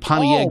this is the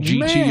Pontiac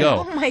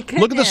GTO. Oh, my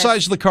goodness. Look at the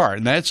size of the car,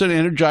 and that's an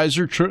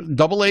Energizer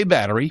AA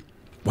battery.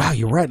 Wow,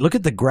 you're right. Look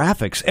at the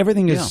graphics.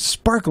 Everything is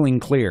sparkling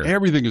clear.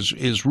 Everything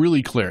is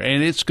really clear,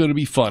 and it's going to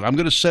be fun. I'm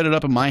going to set it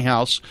up in my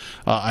house.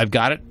 I've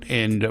got it,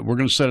 and we're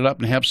going to set it up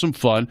and have some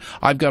fun.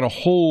 I've got a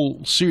whole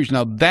series.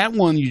 Now, that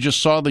one you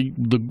just saw,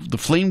 the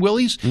Flame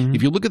Willies,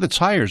 if you look at the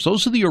tires,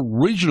 those are the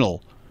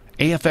original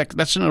AFX.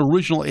 That's an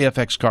original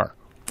AFX car.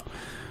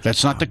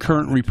 That's not the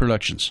current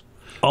reproductions.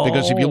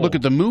 Because if you look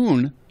at the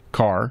Moon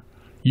car,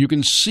 you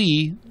can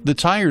see the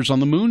tires on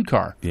the Moon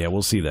car. Yeah,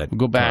 we'll see that. We'll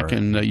go back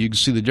and you can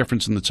see the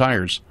difference in the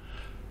tires.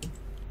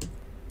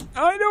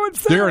 I know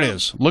it's there. There it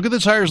is. Look at the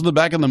tires on the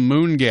back of the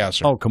Moon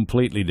gasser. Oh,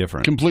 completely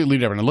different. Completely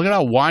different. And look at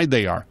how wide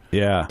they are.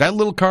 Yeah. That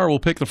little car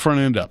will pick the front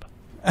end up.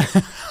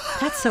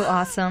 That's so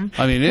awesome.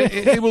 I mean,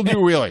 it will do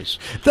wheelies.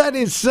 That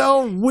is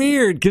so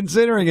weird,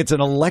 considering it's an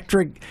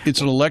electric...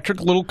 It's an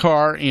electric little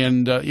car,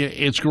 and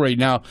it's great.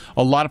 Now,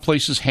 a lot of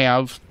places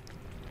have...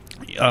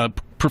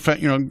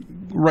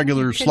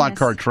 regular slot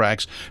car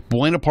tracks.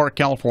 Buena Park,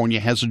 California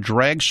has a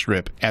drag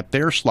strip at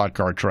their slot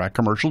car track,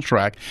 commercial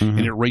track, and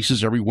it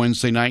races every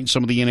Wednesday night. And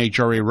some of the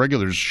NHRA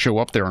regulars show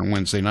up there on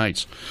Wednesday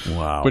nights.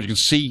 Wow. But you can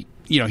see,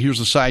 here's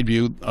the side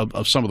view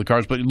of some of the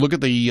cars. But look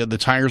at the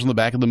tires on the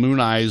back of the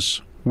Moon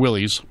Eyes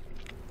Willies.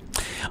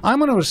 I'm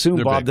going to assume,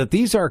 They're Bob, big. that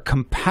these are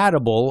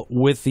compatible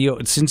with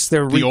since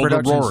they're The older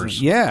reproductions.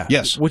 Aurors. Yeah.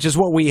 Yes. Which is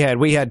what we had.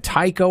 We had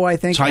Tyco, I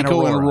think,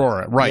 Tyco and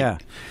Aurora, right? Yeah.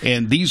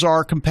 And these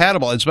are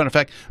compatible. As a matter of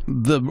fact,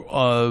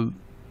 the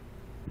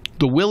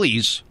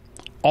Willys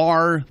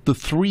are the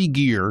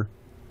 3-gear.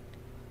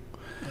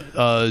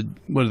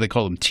 What do they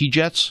call them?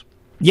 T-jets.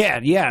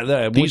 Yeah.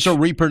 These are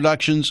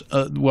reproductions.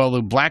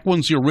 The black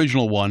one's the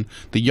original one.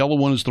 The yellow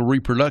one is the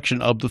reproduction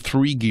of the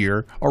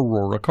 3-gear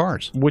Aurora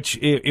cars. Which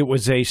it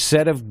was a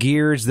set of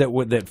gears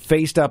that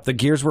faced up. The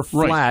gears were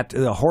flat,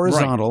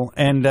 horizontal,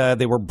 and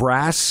they were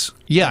brass.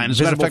 Yeah, and as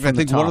a matter of fact, I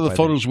think one of the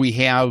photos we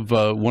we have,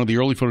 one of the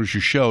early photos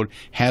you showed,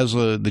 has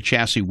the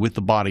chassis with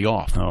the body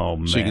off. Oh,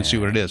 man. So you can see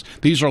what it is.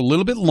 These are a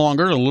little bit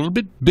longer, a little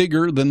bit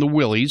bigger than the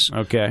Willys.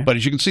 Okay. But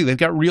as you can see, they've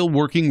got real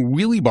working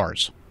wheelie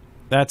bars.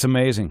 That's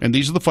amazing. And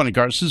these are the funny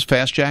cars. This is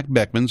Fast Jack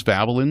Beckman's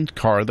Valvoline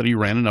car that he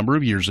ran a number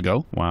of years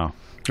ago. Wow.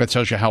 That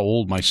tells you how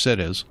old my set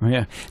is.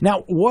 Yeah.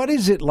 Now, what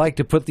is it like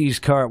to put these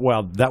cars?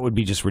 Well, that would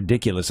be just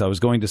ridiculous. I was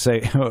going to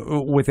say,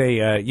 with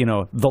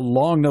the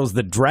long nose,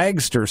 the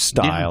dragster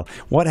style.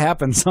 Yeah. What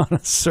happens on a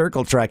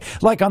circle track,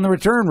 like on the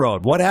return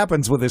road? What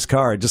happens with this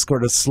car? It just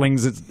sort of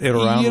slings it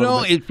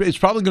around. It's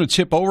probably going to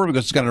tip over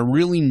because it's got a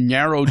really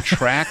narrow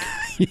track,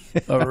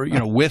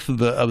 width of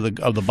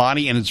the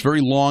body, and it's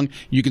very long.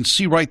 You can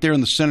see right there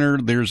in the center.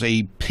 There's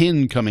a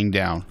pin coming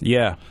down.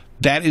 Yeah.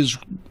 That is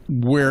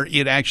where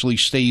it actually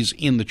stays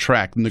in the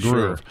track, in the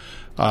groove.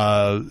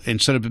 Sure.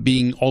 Instead of it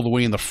being all the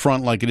way in the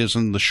front like it is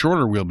in the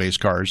shorter wheelbase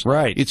cars,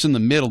 right? It's in the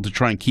middle to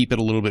try and keep it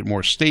a little bit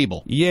more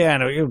stable. Yeah,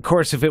 and of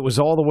course, if it was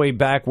all the way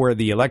back where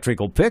the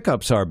electrical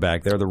pickups are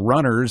back there, the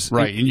runners.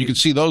 Right, and you can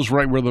see those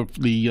right where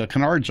the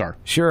canards are.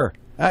 Sure.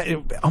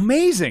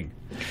 Amazing.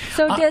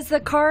 So does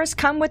the cars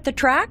come with the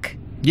track?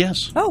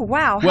 Yes. Oh,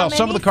 wow. How many?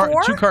 Some of the cars,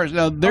 2 cars.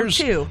 Now, there's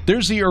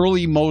the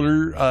early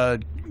motor,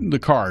 the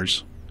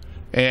cars.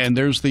 And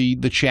there's the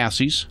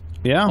chassis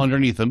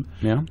underneath them.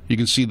 Yeah. You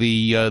can see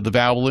the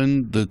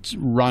Valvoline, the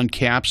Ron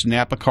Capps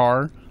Napa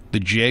car, the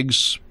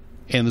Jegs,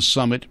 and the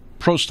Summit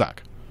Pro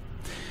Stock.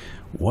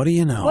 What do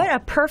you know? What a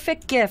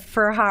perfect gift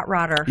for a hot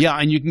rodder. Yeah,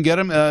 and you can get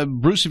them.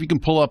 Bruce, if you can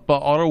pull up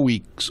Auto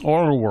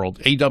World,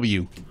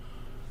 AW.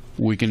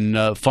 We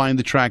can find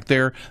the track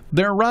there.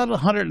 They're around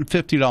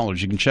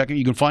 $150. You can check it.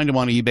 You can find them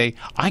on eBay.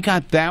 I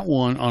got that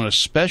one on a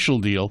special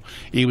deal.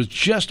 It was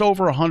just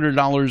over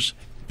 $100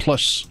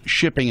 plus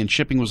shipping, and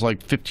shipping was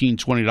like $15,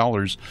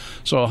 $20.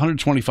 So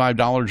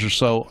 $125 or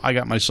so, I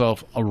got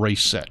myself a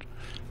race set.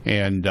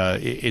 And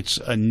it's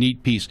a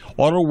neat piece.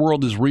 Auto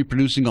World is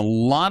reproducing a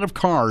lot of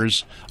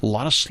cars, a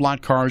lot of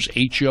slot cars,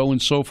 HO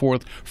and so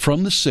forth,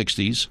 from the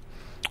 60s.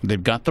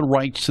 They've got the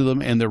rights to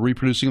them, and they're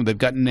reproducing them. They've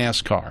got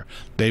NASCAR.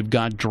 They've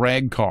got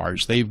drag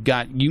cars. They've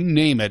got, you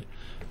name it.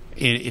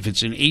 If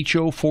it's in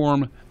HO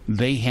form,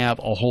 they have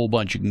a whole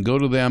bunch. You can go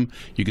to them.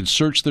 You can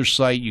search their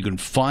site. You can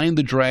find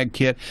the drag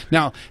kit.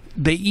 Now,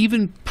 they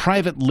even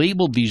private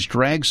labeled these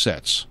drag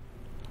sets.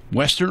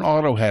 Western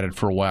Auto had it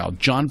for a while.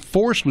 John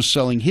Force was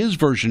selling his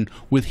version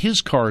with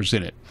his cars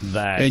in it.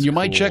 That's you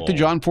might cool. check the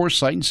John Force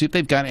site and see if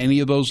they've got any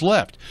of those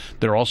left.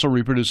 They're also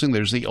reproducing.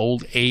 There's the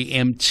old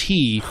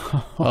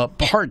AMT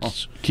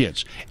parts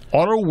kits.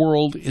 Auto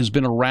World has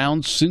been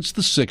around since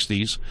the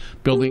 60s,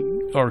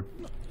 building or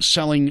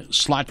selling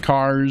slot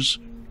cars,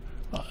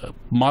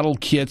 model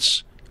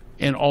kits,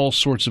 and all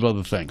sorts of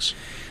other things.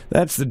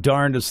 That's the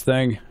darndest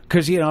thing.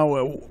 Because,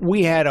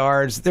 we had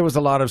ours. There was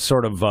a lot of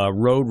sort of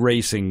road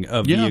racing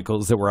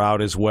vehicles that were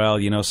out as well.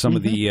 Some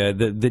of the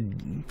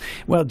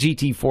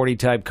GT40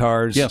 type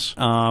cars. Yes.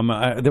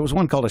 There was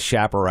one called a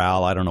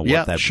Chaparral. I don't know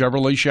what that was.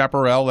 Chevrolet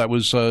Chaparral. That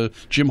was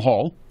Jim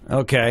Hall.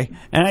 Okay.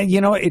 And,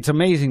 it's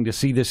amazing to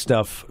see this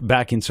stuff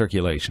back in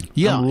circulation.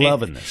 Yeah. I'm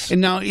loving this. And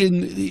now,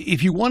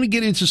 if you want to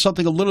get into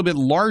something a little bit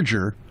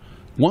larger,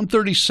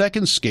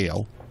 1/32nd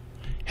scale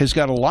has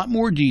got a lot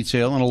more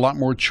detail and a lot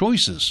more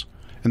choices.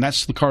 And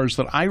that's the cars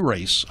that I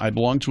race. I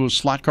belong to a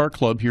slot car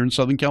club here in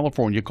Southern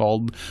California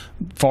called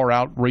Far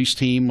Out Race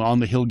Team, On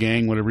the Hill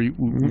Gang, whatever.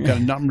 We've got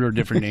a number of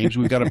different names.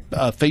 We've got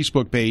a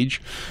Facebook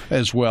page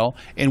as well.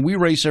 And we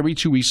race every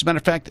 2 weeks. As a matter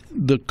of fact,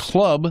 the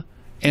club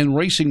and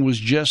racing was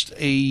just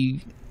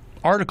a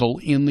article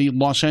in the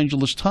Los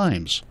Angeles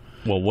Times.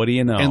 Well, what do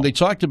you know? And they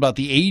talked about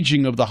the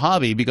aging of the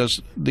hobby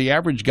because the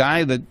average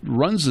guy that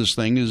runs this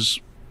thing is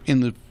in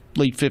the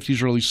late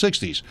 50s, early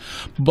 60s.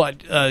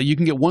 But you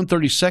can get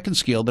 1/32nd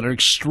scale that are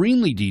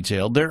extremely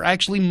detailed. They're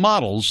actually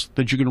models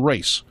that you can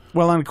race.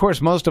 Well, and of course,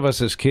 most of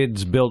us as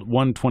kids built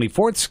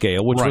 1/24th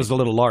scale, which was a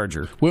little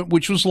larger.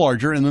 Which was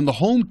larger, and then the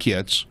home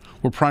kits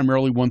were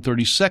primarily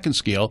 1/32nd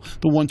scale.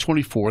 The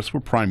 1/24th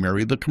were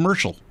primarily the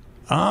commercial.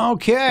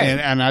 Okay.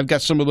 And I've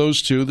got some of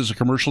those, too. There's a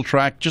commercial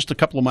track just a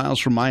couple of miles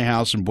from my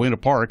house in Buena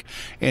Park,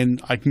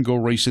 and I can go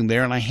racing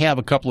there. And I have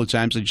a couple of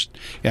times.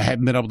 I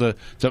haven't been able to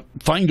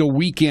find a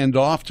weekend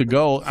off to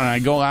go, and I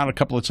go out a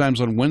couple of times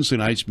on Wednesday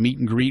nights, meet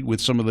and greet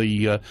with some of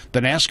the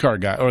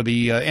NASCAR guys or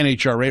the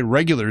NHRA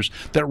regulars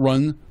that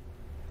run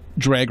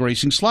drag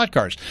racing slot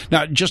cars.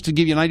 Now, just to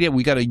give you an idea,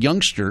 we got a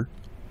youngster,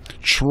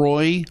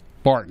 Troy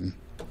Barton,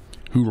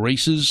 who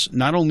races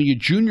not only a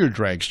junior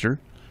dragster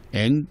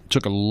and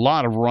took a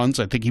lot of runs.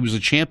 I think he was a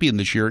champion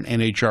this year in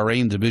NHRA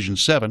in Division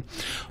 7.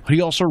 But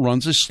he also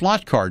runs a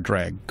slot car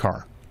drag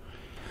car.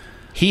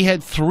 He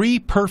had 3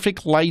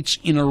 perfect lights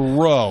in a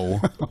row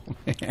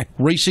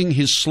racing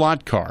his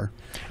slot car.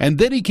 And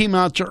then he came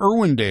out to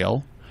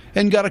Irwindale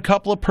and got a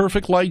couple of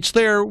perfect lights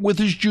there with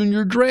his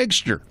junior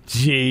dragster.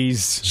 Jeez.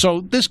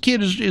 So this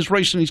kid is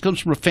racing. He comes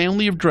from a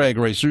family of drag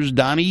racers.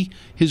 Donnie,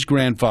 his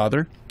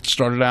grandfather,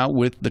 started out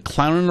with the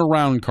Clownin'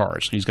 Around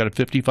cars. He's got a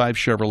 55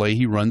 Chevrolet.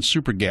 He runs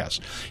Super Gas.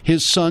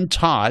 His son,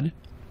 Todd,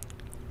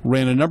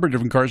 ran a number of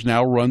different cars,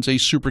 now runs a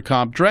Super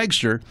Comp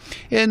dragster.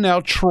 And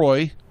now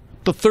Troy,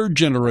 the third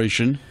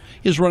generation,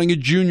 is running a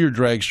junior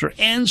dragster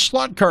and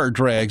slot car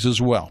drags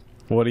as well.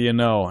 What do you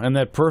know? And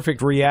that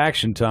perfect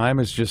reaction time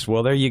is just,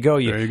 well, there you go.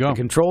 There you go. The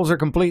controls are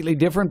completely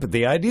different, but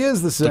the idea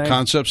is the same. The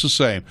concept's the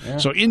same. Yeah.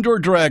 So indoor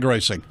drag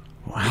racing.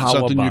 How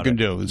something about you can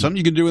do. It's something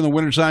you can do in the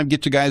wintertime.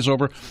 Get your guys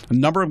over. A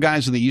number of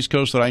guys in the East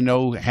Coast that I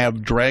know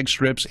have drag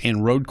strips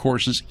and road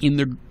courses in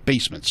their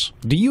basements.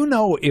 Do you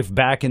know if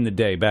back in the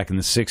day, back in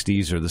the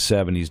 60s or the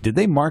 70s, did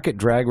they market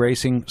drag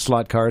racing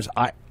slot cars?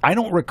 I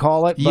don't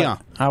recall it, but yeah.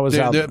 I was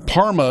out.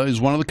 Parma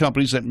is one of the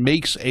companies that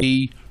makes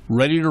a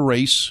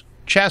ready-to-race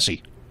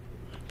chassis.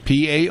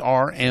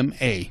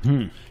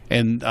 Parma.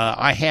 And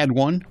I had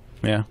one.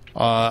 Yeah.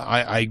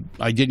 I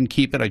didn't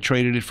keep it. I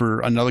traded it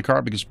for another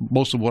car because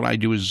most of what I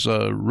do is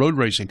road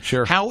racing.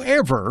 Sure.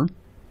 However,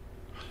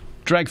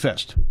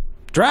 Dragfest.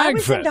 I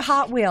was into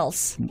Hot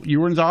Wheels.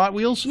 You were into Hot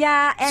Wheels?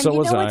 Yeah, and so you know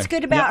was what's I.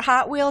 good about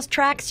Hot Wheels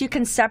tracks? You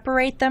can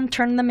separate them,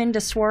 turn them into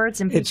swords,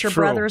 and beat It's your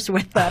true. brothers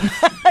with them.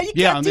 You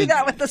can't do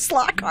that with the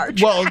slot car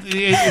track. Well,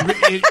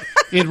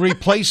 it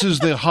replaces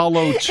the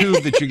hollow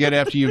tube that you get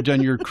after you've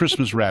done your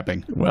Christmas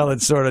wrapping. Well,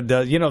 it sort of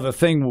does. You know, the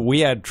thing we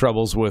had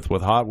troubles with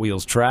Hot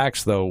Wheels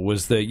tracks, though,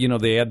 was that, you know,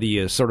 they had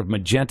the sort of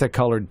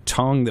magenta-colored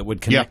tongue that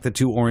would connect the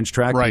two orange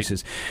track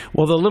pieces.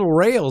 Well, the little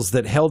rails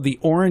that held the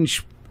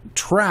orange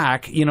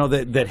track, you know,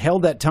 that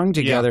held that tongue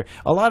together,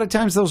 a lot of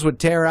times those would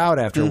tear out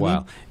after a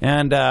while.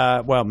 And,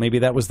 well, maybe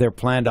that was their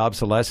planned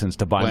obsolescence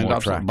to buy more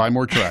track. Buy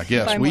more track,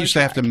 yes. We used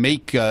to have to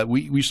make,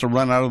 we used to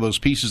run out of those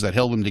pieces that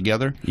held them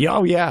together. Yeah,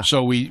 oh, yeah.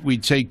 So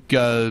we'd take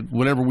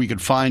whatever we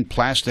could find,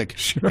 plastic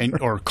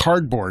or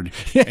cardboard,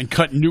 and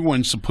cut new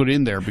ones to put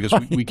in there because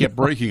we kept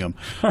breaking them.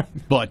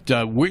 But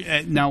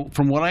now,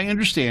 from what I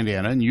understand,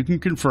 Anna, and you can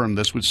confirm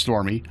this with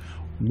Stormy,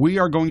 we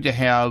are going to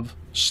have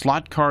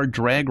slot car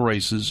drag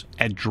races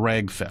at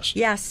Dragfest.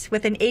 Yes,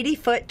 with an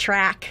 80-foot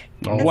track.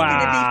 Oh. It's going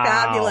to be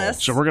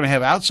fabulous. So we're going to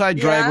have outside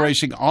drag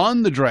racing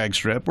on the drag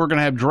strip. We're going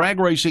to have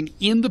drag racing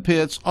in the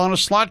pits on a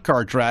slot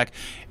car track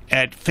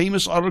at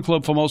famous Auto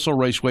Club Famoso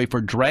Raceway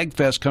for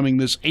Dragfest coming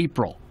this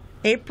April.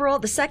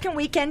 The second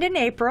weekend in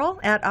April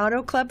at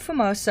Auto Club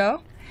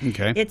Famoso.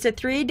 Okay. It's a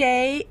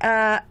 3-day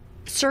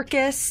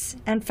circus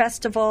and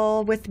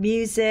festival with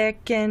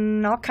music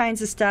and all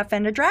kinds of stuff,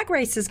 and a drag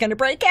race is going to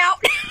break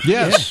out.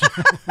 Yes.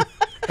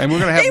 And we're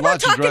going to have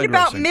lots of drag racing. They were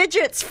talking about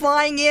midgets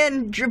flying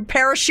in,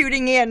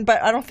 parachuting in,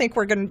 but I don't think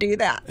we're going to do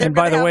that. And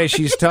by the way,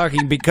 she's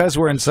talking, because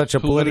we're in such a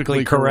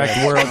politically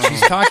correct world,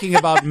 she's talking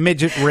about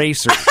midget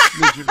racers.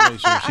 Midget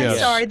racers, yes. I'm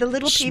sorry, the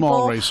little Small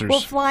people racers. will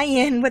fly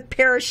in with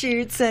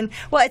parachutes, and,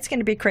 well, it's going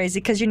to be crazy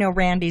because, you know,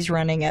 Randy's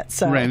running it.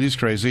 So Randy's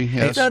crazy,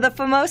 yes. So the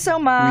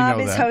Famoso Mob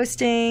is that.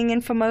 hosting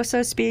in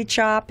Famoso Speed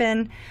Shop,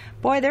 and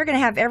boy, they're going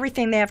to have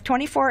everything. They have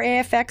 24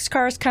 AFX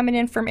cars coming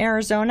in from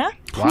Arizona.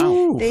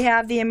 Wow. They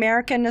have the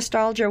American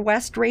Nostalgia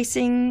West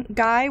Racing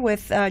guy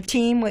with a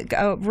team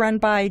run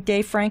by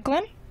Dave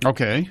Franklin.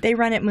 Okay. They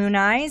run at Moon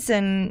Eyes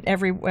and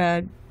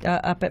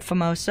up at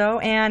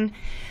Famoso. And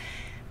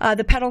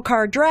the pedal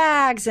car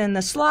drags and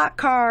the slot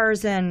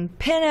cars and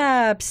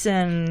pinups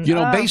and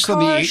based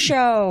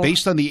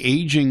on the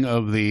aging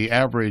of the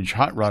average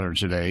hot rodder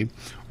today,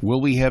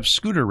 will we have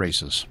scooter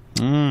races?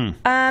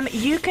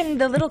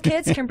 The little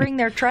kids can bring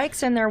their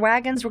trikes and their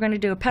wagons. We're going to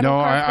do a pedal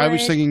car parade. I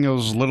was thinking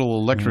those little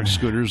electric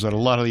scooters that a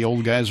lot of the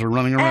old guys are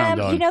running around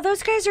on. You know,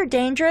 those guys are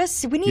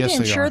dangerous. We need to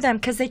insure them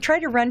because they try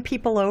to run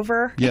people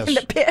over in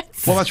the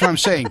pits. Well, that's what I'm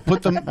saying.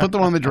 Put them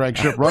on the drag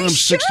strip. Run them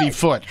 60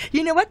 foot.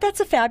 You know what? That's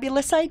a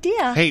fabulous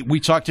idea. Hey, we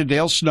talked to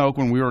Dale Snoke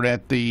when we were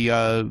at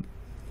the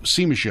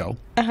SEMA show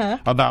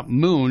about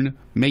Moon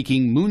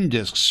making moon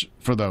discs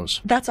for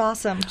those. That's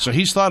awesome. So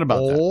he's thought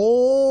about that.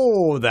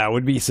 Oh, that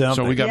would be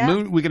something. So we got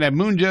moon. We can have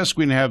moon discs.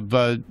 We can have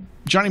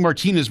Johnny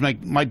Martinez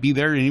might be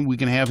there, and we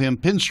can have him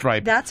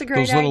pinstripe. That's a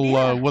great those little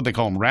idea. what they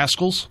call them,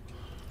 rascals.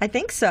 I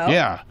think so.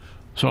 Yeah.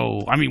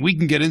 So I mean, we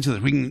can get into this.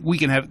 We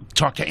can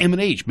talk to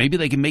M&H. Maybe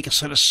they can make a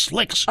set of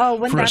slicks Oh,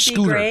 wouldn't for a that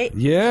scooter. be great?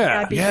 Yeah.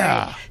 That'd be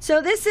great. So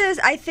this is,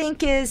 I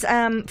think,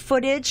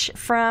 footage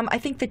from, I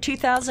think, the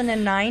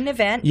 2009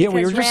 event. Yeah,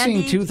 we were just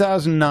seeing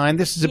 2009.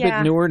 This is a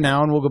bit newer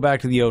now, and we'll go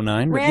back to the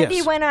 09.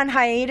 Randy went on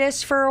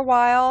hiatus for a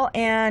while,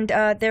 and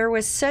there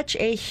was such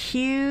a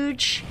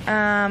huge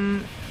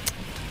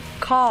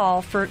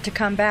call for it to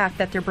come back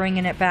that they're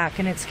bringing it back,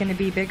 and it's going to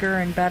be bigger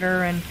and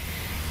better,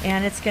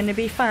 and it's going to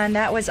be fun.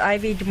 That was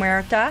Ivy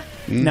DeMerita.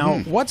 Now,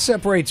 what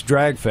separates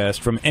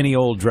Dragfest from any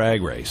old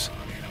drag race?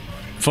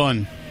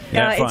 Fun.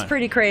 Yeah, It's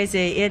pretty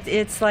crazy.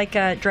 It's like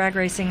drag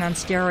racing on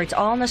steroids.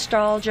 All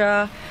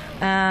nostalgia.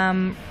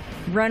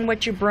 Run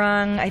what you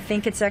brung. I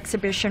think it's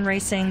exhibition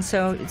racing,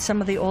 so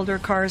some of the older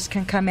cars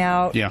can come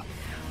out. Yeah.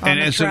 And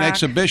as an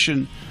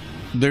exhibition,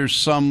 there's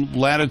some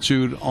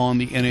latitude on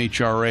the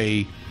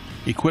NHRA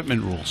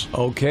equipment rules.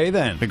 Okay,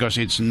 then. Because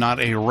it's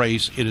not a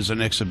race, it is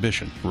an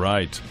exhibition.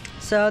 Right.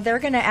 So they're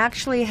going to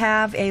actually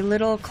have a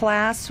little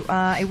class.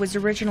 It was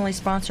originally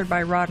sponsored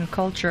by Rod and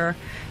Culture,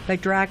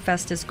 but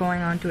DragFest is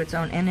going on to its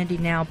own entity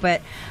now.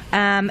 But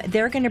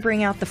they're going to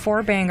bring out the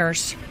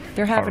four-bangers.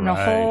 They're having a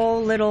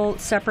whole little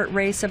separate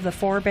race of the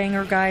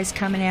four-banger guys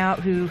coming out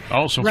who...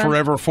 Oh, so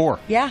Forever Four.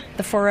 Yeah,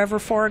 the Forever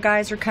Four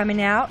guys are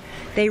coming out.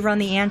 They run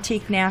the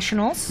Antique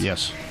Nationals.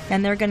 Yes.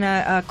 And they're going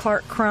to...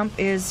 Clark Crump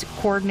is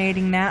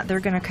coordinating that. They're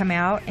going to come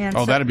out. And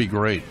so that'd be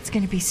great. It's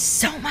going to be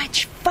so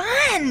much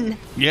fun.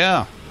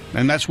 Yeah.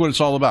 And that's what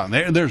it's all about.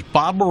 There's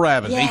Bob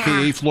Barabbas,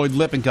 a.k.a. Floyd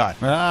Lippincott.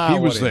 He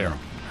was there.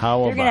 They're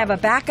going to have a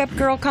backup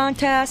girl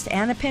contest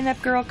and a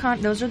pinup girl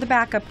contest. Those are the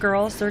backup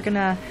girls. They're going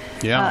to...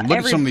 Yeah, look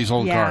at some of these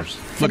old cars.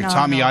 Look at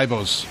Tommy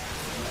Ivo's.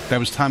 That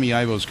was Tommy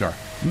Ivo's car.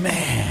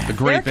 Man. The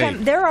Great Bay.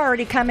 They're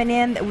already coming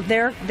in.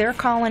 They're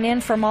calling in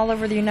from all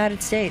over the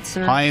United States.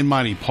 High and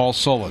mighty, Paul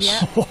Solis.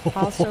 Yeah,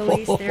 Paul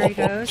Solis, there he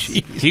goes.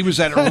 He was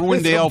at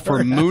Irwindale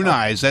for Moon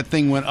Eyes. That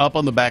thing went up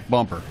on the back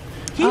bumper.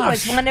 He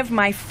was one of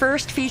my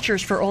first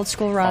features for Old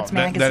School Rods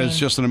magazine. That is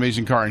just an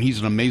amazing car, and he's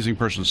an amazing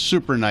person.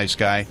 Super nice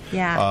guy.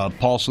 Yeah.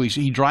 Paul Solis.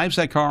 He drives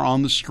that car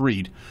on the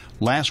street.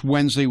 Last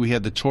Wednesday, we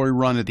had the toy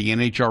run at the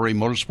NHRA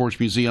Motorsports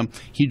Museum.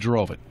 He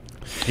drove it.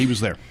 He was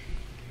there.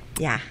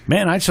 Yeah.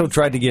 Man, I so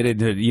tried to get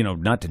into,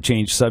 not to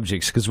change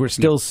subjects, because we're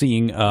still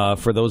seeing,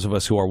 for those of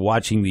us who are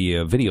watching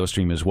the video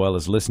stream as well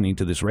as listening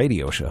to this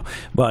radio show,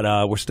 but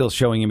we're still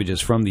showing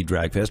images from the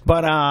DragFest.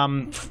 But,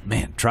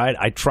 man,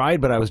 I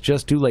tried, but I was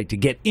just too late to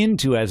get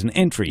into as an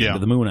entry into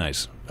the Moon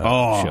Eyes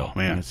show.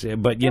 Man.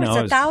 But, There's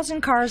 1,000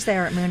 cars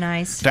there at Moon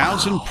Eyes.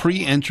 1,000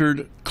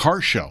 pre-entered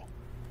car show.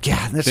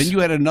 Yeah. Then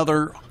you had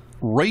another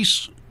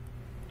race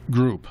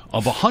group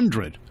of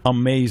 100.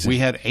 Amazing. We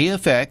had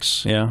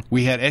AFX. Yeah.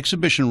 We had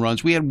exhibition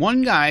runs. We had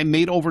one guy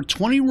made over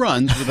 20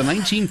 runs with a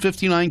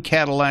 1959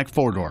 Cadillac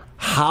four-door.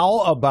 How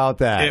about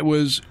that? It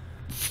was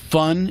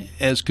fun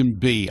as can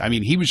be. I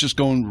mean, he was just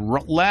going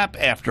lap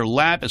after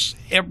lap,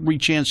 every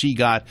chance he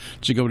got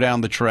to go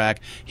down the track.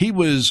 He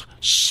was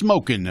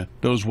smoking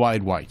those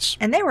wide whites.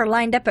 And they were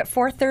lined up at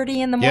 4:30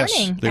 in the morning.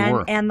 Yes, they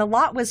were. And the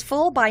lot was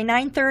full by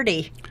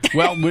 9:30.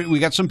 Well, we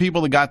got some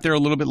people that got there a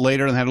little bit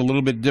later and had a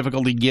little bit of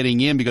difficulty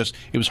getting in because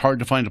it was hard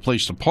to find a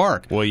place to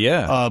park. Well,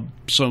 yeah.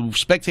 So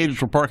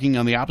spectators were parking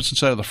on the opposite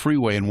side of the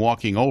freeway and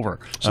walking over.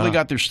 So they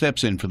got their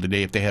steps in for the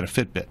day if they had a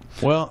Fitbit.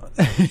 Well,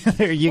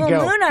 there you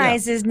go. Moon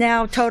Eyes is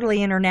now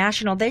totally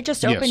international. They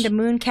just opened a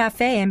Moon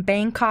Cafe in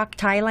Bangkok,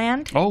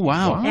 Thailand. Oh,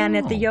 wow. And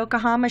at the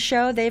Yokohama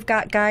show, they've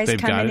got guys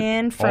coming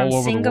in from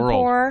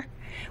Singapore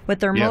with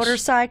their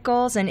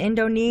motorcycles, and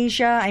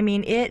Indonesia. I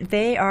mean,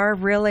 they are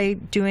really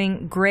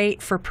doing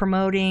great for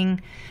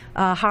promoting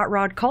hot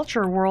rod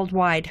culture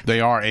worldwide.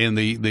 They are, and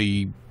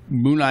the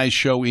Moon Eyes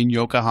show in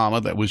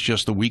Yokohama, that was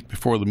just the week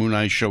before the Moon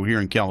Eyes show here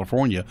in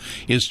California,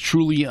 is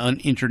truly an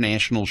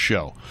international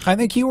show. I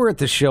think you were at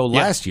the show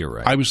last year,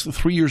 right? I was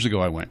 3 years ago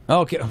I went.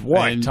 Okay.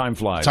 What? Time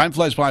flies. Time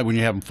flies by when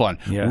you're having fun.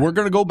 Yeah. We're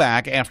going to go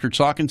back after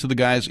talking to the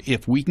guys,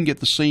 if we can get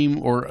the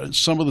same or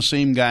some of the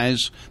same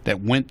guys that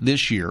went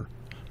this year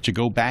to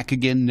go back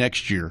again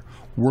next year.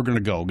 We're going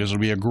to go because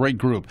it'll be a great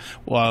group.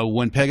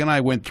 When Peg and I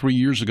went 3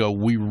 years ago,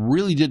 we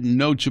really didn't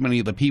know too many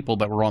of the people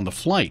that were on the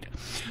flight.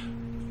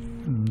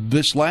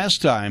 This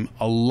last time,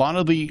 a lot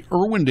of the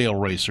Irwindale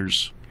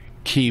racers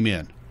came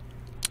in.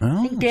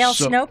 I think Dale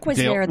Snoke was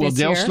there this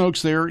year. Well, Dale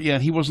Snoke's there. Yeah,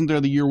 he wasn't there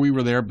the year we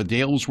were there, but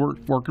Dale was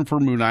working for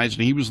Moon Eyes,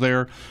 and he was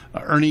there.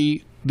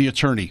 Ernie, the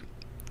attorney,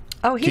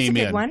 he's a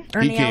good one.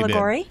 Ernie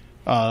Allegory.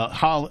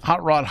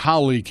 Hot Rod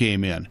Holly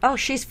came in. Oh,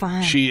 she's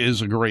fun. She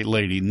is a great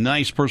lady.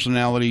 Nice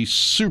personality,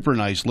 super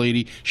nice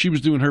lady. She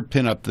was doing her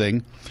pinup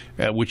thing,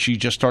 which she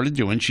just started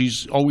doing.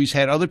 She's always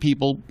had other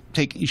people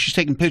she's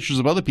taking pictures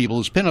of other people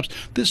as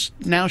pinups.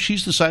 Now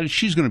she's decided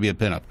she's going to be a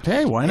pinup.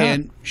 Hey, why not?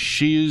 And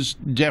she is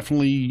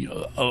definitely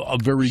a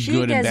very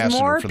good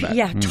ambassador for that.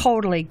 Yeah,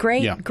 totally.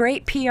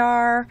 Great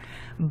PR,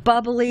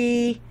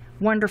 bubbly.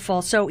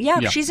 Wonderful. So,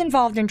 she's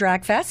involved in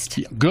DragFest.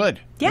 Yeah, good.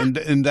 Yeah.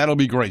 And that'll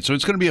be great. So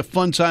it's going to be a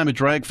fun time at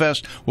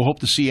DragFest. We'll hope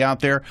to see you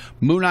out there.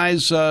 Moon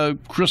Eyes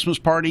Christmas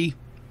party.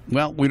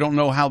 Well, we don't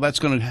know how that's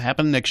going to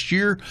happen next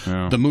year.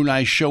 Yeah. The Moon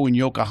Eyes show in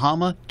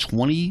Yokohama,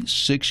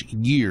 26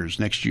 years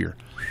next year.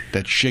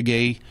 That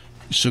Shige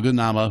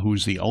Suganama,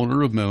 who's the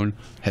owner of Moon,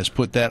 has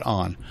put that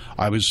on.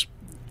 I was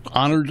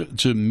honored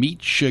to meet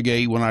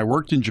Shige when I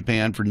worked in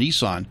Japan for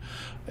Nissan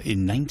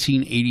in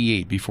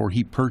 1988 before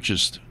he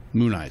purchased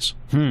Moon Eyes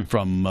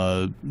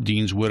from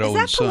Dean's widow and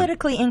son. Is that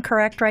politically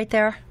incorrect right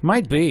there?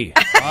 Might be.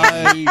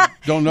 I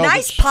don't know.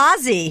 Nice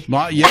posy.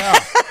 Yeah.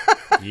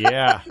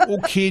 Yeah.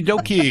 Okie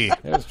dokie.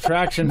 There's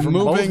traction from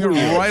moving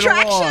right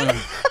along.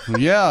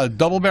 Yeah,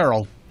 double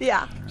barrel.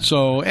 Yeah.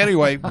 So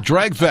anyway,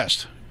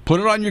 DragFest. Put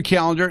it on your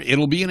calendar.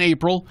 It'll be in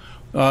April.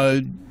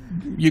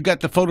 You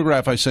got the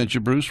photograph I sent you,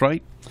 Bruce,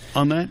 right?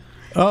 On that?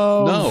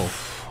 Oh. No.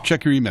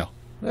 Check your email.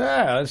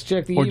 Yeah, let's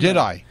check the Or email. did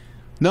I?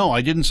 No,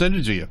 I didn't send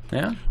it to you.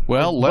 Yeah.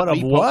 Well, But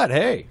of what?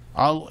 Hey.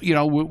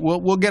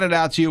 We'll get it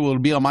out to you. It'll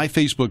be on my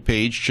Facebook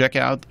page. Check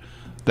out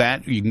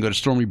that. You can go to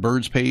Stormy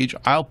Bird's page.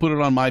 I'll put it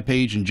on my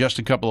page in just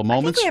a couple of I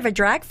moments. think we have a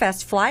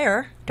DragFest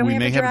flyer. Don't we,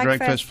 may have have a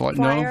DragFest flyer?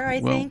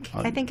 No?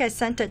 I think I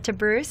sent it to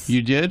Bruce.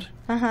 You did?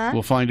 Uh-huh.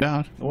 We'll find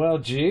out. Well,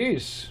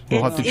 geez.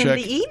 We'll have to check.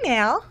 In the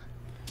email.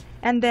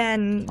 And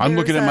then I'm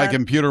looking at my there's a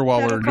computer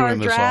while we're pedal car doing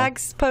this.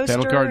 drags poster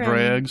Pedal car and-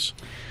 drags.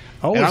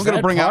 Oh, And is I'm gonna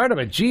that bring out- part of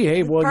it? Gee,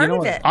 hey, well, Part you know of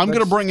what? it. I'm going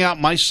to bring out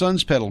my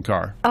son's pedal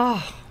car.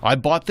 Oh, I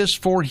bought this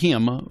for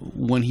him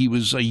when he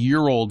was a year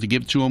old to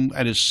give to him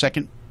at his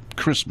second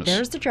Christmas.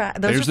 there's the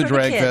drag. There's the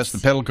drag fest, the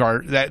pedal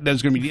car.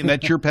 That's going to be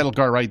that's your pedal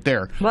car right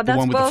there. Well, the that's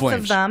one with both the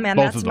flames. of them, and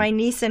Both that's of them. my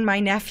niece and my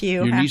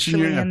nephew Your niece and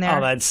actually your- in there.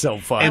 Oh, that's so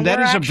fun. And that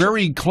we're is actually- a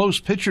very close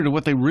picture to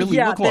what they really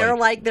look they're like.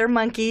 like they're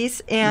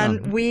monkeys,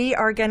 and we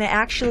are going to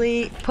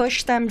actually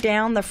push them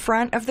down the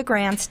front of the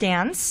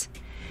grandstands,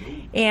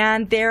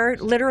 and they're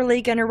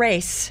literally going to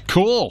race.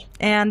 Cool.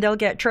 And they'll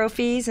get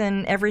trophies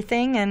and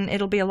everything, and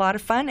it'll be a lot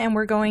of fun. And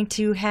we're going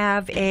to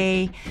have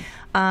a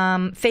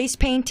face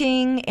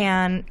painting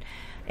and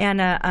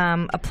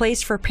a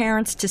place for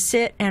parents to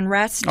sit and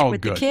rest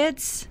with good. the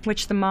kids,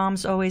 which the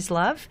moms always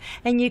love.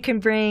 And you can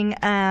bring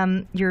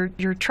your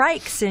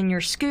trikes and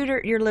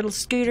your little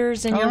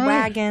scooters and your All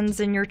right. wagons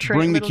and your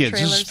Bring the little kids.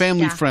 trailers. This is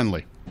family Yeah.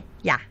 friendly.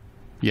 Yeah.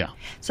 Yeah.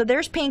 So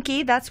there's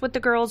Pinky. That's what the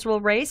girls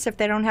will race. If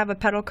they don't have a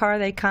pedal car,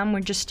 they come.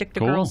 We just stick the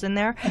Cool. girls in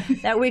there.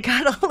 That we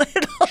got a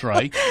little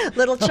Trike.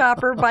 little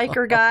chopper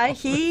biker guy.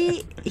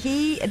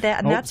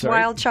 That's sorry.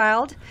 Wild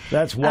Child.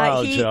 That's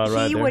Wild Child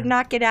right He there. would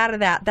not get out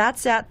of that.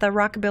 That's at the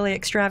Rockabilly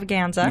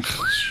Extravaganza.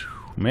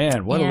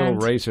 Man, what a little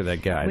And racer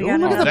that guy. we Oh, got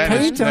look all at the that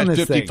paint on that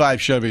this thing. 55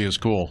 Chevy is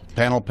cool.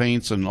 Panel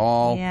paints and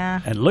all.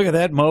 Yeah. And look at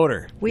that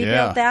motor. We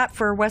Yeah. built that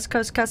for West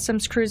Coast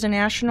Customs Cruise and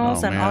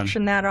Nationals Oh, and man.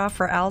 auctioned that off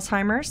for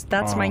Alzheimer's.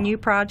 That's my new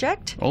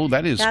project. Oh,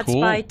 that is That's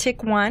cool. by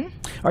Tick One.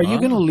 Are you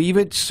going to leave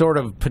it sort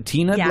of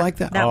patinaed Yeah, like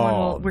that? that one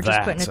Oh, we're just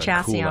putting a that's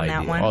chassis cool on that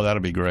idea. one. Oh,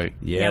 that'll be great.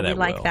 Yeah, we that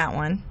like will. that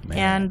one. Man.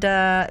 And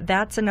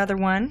that's another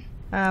one.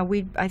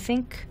 I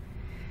think.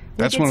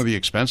 That's one of the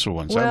expensive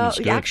ones. that Well, was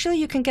good. actually,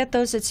 you can get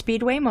those at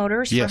Speedway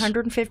Motors Yes. for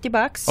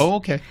 $150. Oh,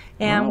 okay.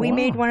 And Oh, we wow.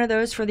 made one of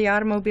those for the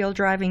Automobile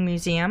Driving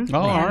Museum.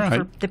 Oh, and all right.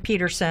 for the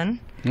Peterson.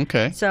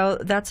 Okay. So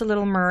that's a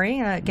little Murray.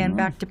 Again,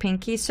 back to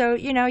Pinky. So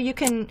you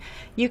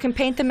can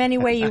paint them any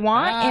way you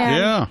want and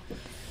Yeah.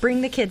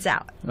 bring the kids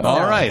out.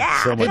 All right.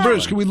 Yeah. So Hey, much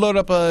Bruce, fun. can we load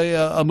up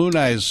a Moon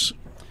Eyes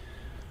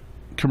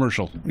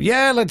commercial?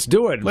 Yeah, let's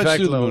do it. In Let's fact,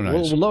 do the we'll, Moon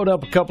Eyes. we'll load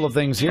up a couple of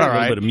things here. All a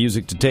little right. bit of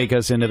music to take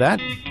us into that.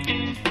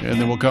 And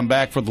then we'll come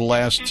back for the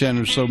last 10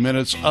 or so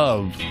minutes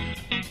of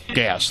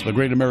Gas, the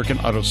great American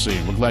auto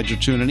scene. We're glad you're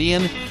tuning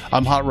in.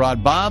 I'm Hot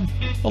Rod Bob,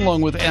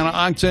 along with Anna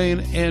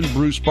Octane and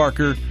Bruce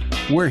Barker.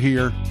 We're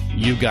here.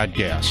 You got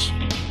gas.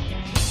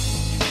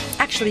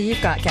 Actually,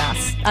 you've got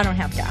gas. I don't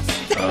have gas.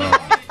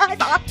 I'm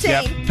octane.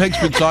 Yeah, Peg's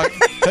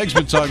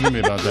been talking to me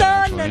about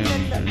that. No,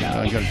 actually. no, no,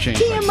 I got to change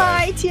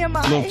my diet.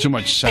 TMI. A little too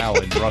much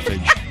salad, roughage.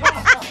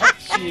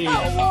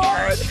 Oh,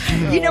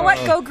 Lord. You know what?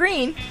 Go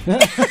green.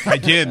 I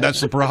did.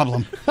 That's the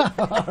problem. All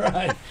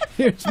right.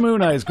 Here's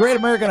Moon Eyes, great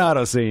American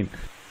auto scene.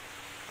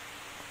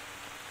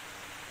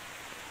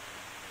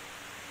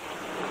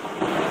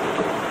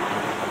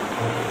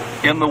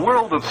 In the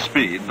world of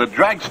speed, the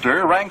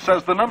dragster ranks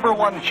as the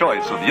 #1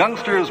 choice of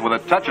youngsters with a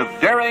touch of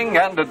daring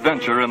and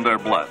adventure in their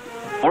blood.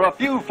 For a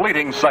few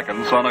fleeting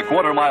seconds on a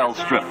quarter-mile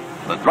strip,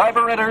 the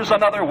driver enters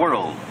another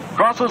world,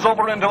 crosses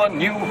over into a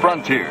new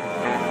frontier.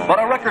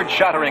 But a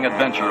record-shattering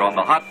adventure on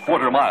the hot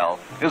quarter-mile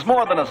is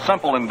more than a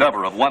simple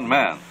endeavor of one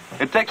man.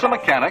 It takes a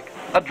mechanic,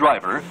 a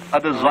driver, a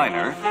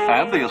designer,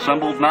 and the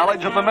assembled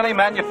knowledge of the many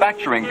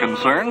manufacturing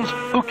concerns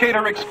who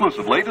cater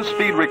exclusively to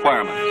speed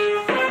requirements.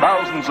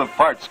 Thousands of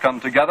parts come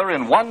together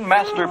in one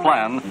master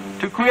plan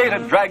to create a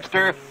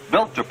dragster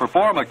built to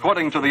perform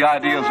according to the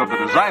ideas of the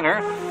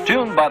designer,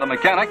 tuned by the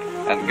mechanic,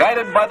 and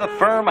guided by the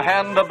firm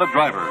hand of the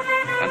driver.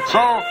 And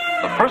so,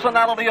 the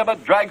personality of a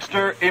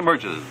dragster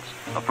emerges.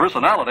 A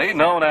personality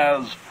known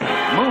as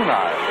Moon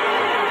Eye.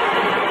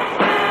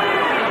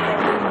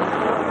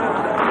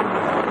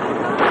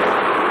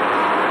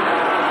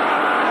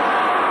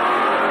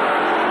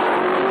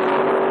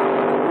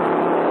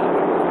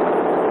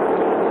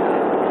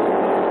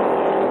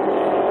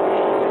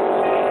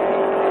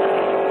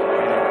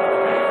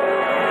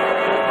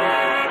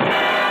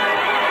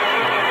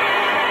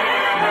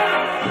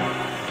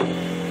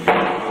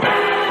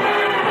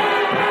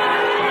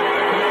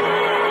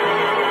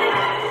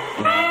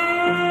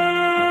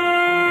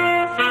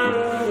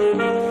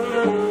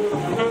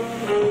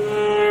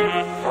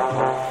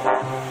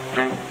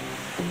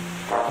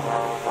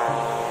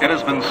 It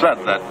has been said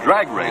that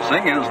drag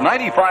racing is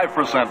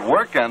 95%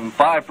 work and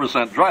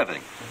 5%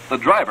 driving. The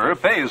driver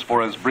pays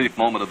for his brief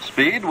moment of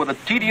speed with a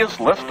tedious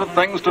list of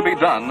things to be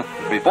done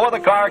before the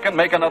car can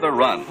make another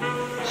run.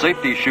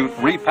 Safety chute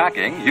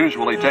repacking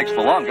usually takes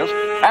the longest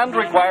and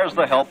requires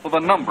the help of a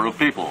number of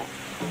people.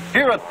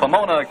 Here at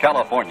Pomona,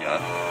 California,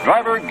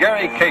 driver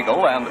Gary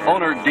Cagle and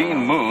owner Dean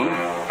Moon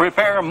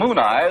prepare Moon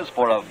Eyes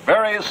for a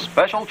very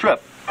special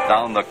trip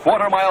down the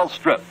quarter-mile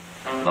strip,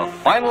 the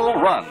final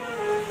run.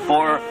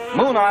 For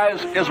Moon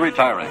Eyes is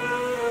retiring.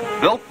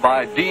 Built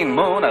by Dean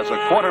Moon as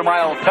a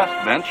quarter-mile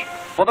test bench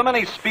for the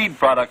many speed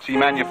products he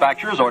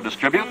manufactures or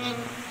distributes,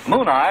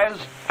 Moon Eyes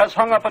has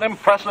hung up an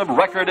impressive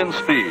record in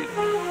speed.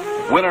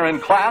 Winner in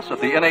class at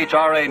the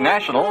NHRA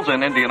Nationals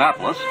in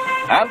Indianapolis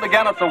and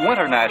again at the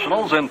Winter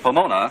Nationals in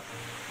Pomona,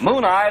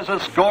 Moon Eyes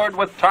has scored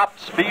with top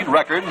speed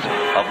records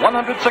of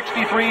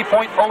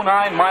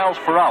 163.09 miles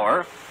per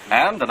hour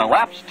and an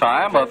elapsed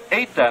time of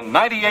 8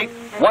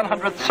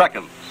 98/100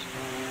 seconds.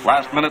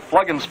 Last-minute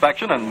plug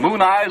inspection and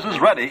Moon Eyes is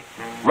ready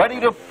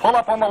to pull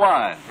up on the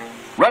line,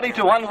 ready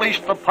to unleash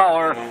the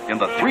power in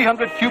the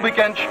 300 cubic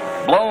inch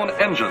blown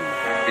engine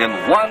in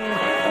one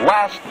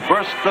last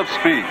burst of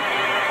speed.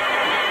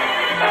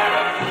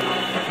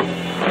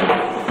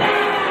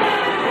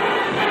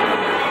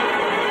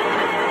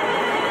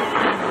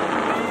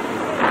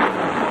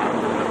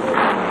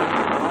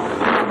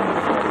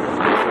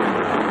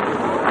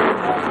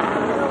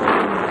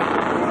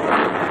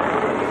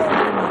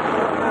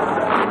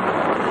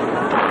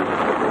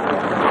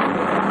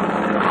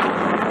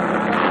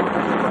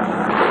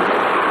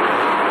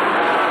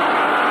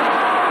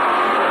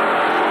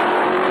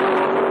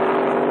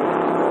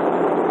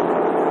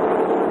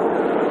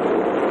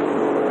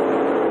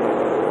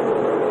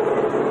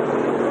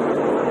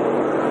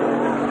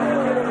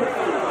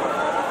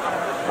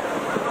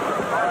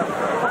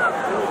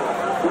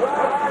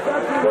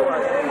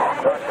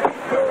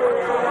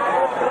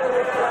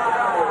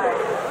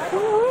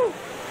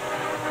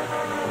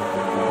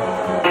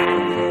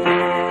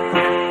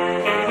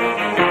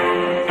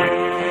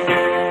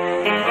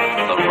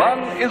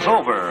 Is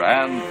over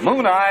and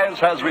Moon Eyes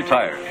has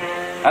retired.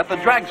 At the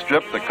drag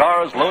strip, the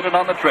car is loaded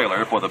on the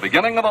trailer for the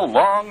beginning of a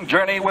long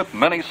journey with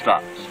many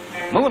stops.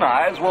 Moon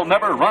Eyes will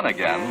never run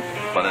again,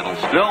 but it'll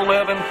still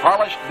live in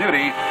polished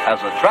beauty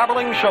as a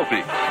traveling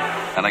showpiece,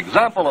 an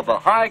example of the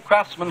high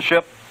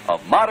craftsmanship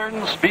of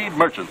modern speed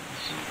merchants.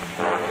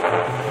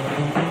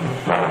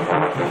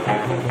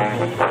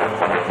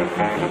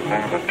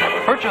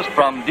 Purchased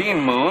from Dean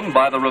Moon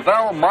by the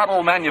Revell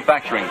Model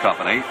Manufacturing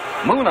Company,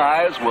 Moon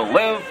Eyes will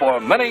live for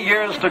many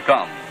years to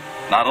come,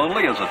 not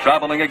only as a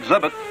traveling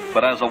exhibit,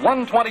 but as a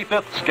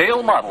 1/25th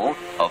scale model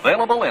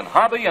available in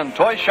hobby and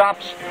toy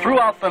shops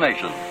throughout the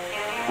nation.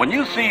 When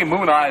you see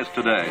Moon Eyes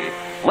today,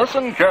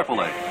 listen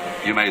carefully.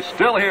 You may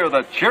still hear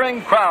the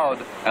cheering crowd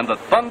and the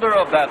thunder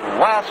of that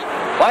last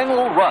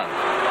final run.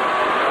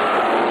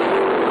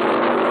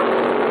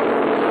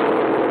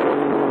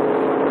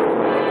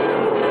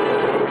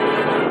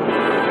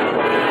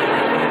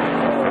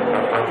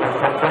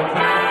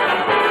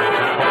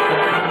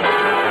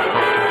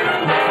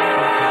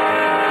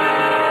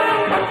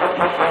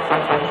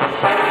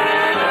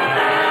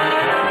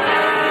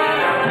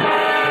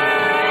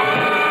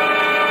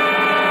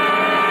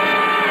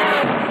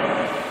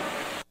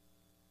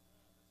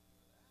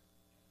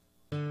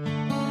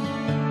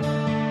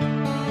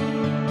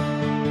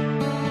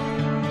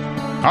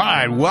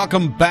 All right,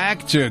 welcome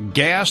back to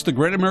Gas, the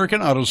Great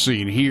American Auto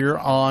Scene, here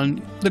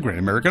on the Great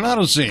American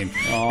Auto Scene.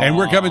 Aww. And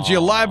we're coming to you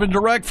live and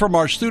direct from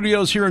our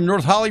studios here in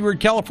North Hollywood,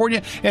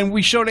 California. And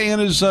we showed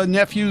Anna's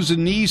nephews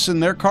and niece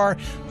in their car.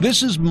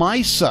 This is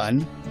my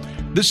son.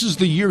 This is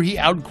the year he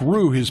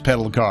outgrew his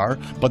pedal car,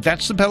 but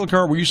that's the pedal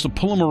car we used to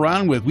pull him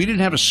around with. We didn't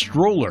have a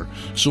stroller,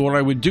 so what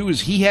I would do is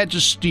he had to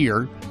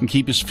steer and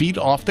keep his feet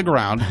off the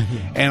ground,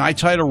 and I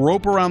tied a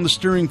rope around the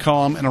steering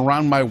column and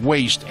around my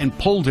waist and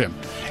pulled him.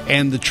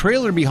 And the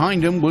trailer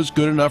behind him was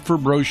good enough for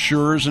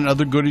brochures and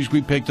other goodies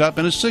we picked up,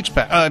 and a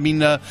six-pack.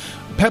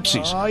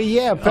 Pepsi's. Oh,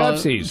 yeah,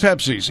 Pepsi's.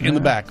 Pepsi's in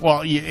the back.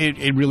 Well,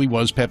 it really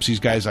was Pepsi's,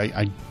 guys.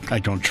 I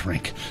don't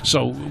drink.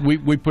 So we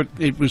put,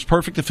 it was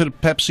perfect to fit a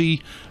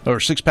Pepsi or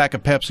a six-pack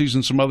of Pepsi's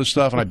and some other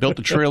stuff, and I built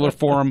the trailer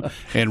for him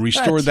and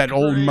restored that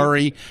old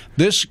Murray.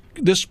 This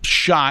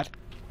shot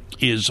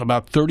is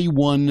about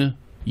 31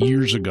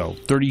 years ago,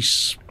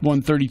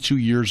 32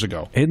 years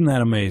ago. Isn't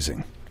that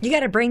amazing? You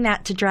got to bring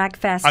that to Drag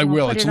Fest. I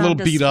will. It's a little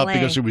beat up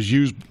because it was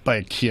used by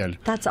a kid.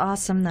 That's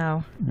awesome,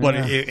 though. But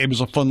it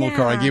was a fun little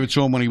car. I gave it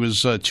to him when he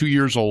was 2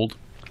 years old,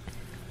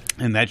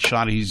 and that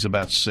shot he's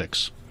about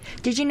 6.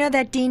 Did you know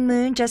that Dean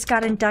Moon just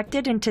got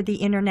inducted into the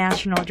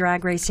International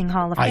Drag Racing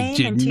Hall of Fame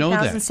in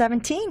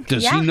 2017?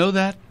 Does he know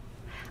that?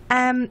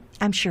 I'm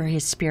sure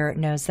his spirit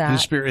knows that.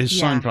 His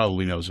son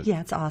probably knows it.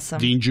 Yeah, it's awesome.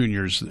 Dean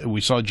Jr.'s. We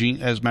saw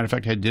Gene, as a matter of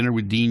fact, had dinner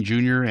with Dean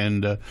Jr.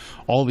 and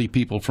all the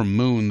people from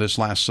Moon this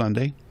last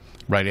Sunday,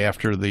 right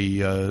after a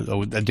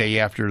day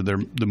after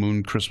the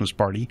Moon Christmas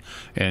party,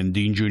 and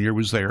Dean Jr.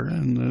 was there,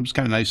 and it was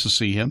kind of nice to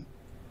see him.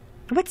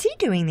 What's he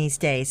doing these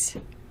days?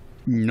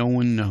 No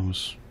one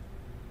knows.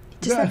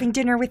 Just having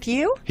dinner with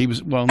you? He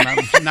was, well,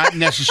 not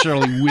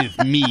necessarily with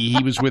me.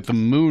 He was with the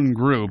Moon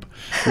group.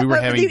 We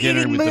were having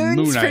dinner with the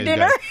Moon Eyes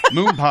guy.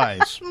 Moon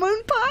pies.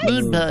 Moon pies?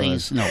 Moon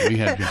pies. No, we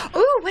had.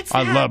 Ooh, what's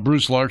that? I love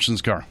Bruce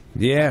Larson's car.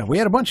 Yeah, we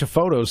had a bunch of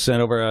photos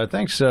sent over.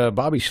 Thanks,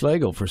 Bobby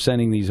Schlegel, for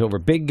sending these over.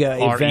 Big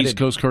Our event East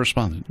Coast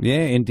correspondent.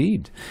 Yeah,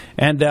 indeed.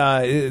 And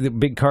the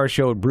big car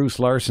show at Bruce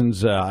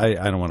Larson's, I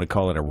don't want to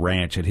call it a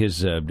ranch, at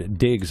his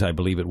digs, I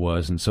believe it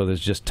was. And so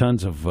there's just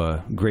tons of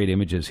great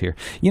images here.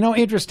 You know,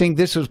 interesting,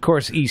 this is, of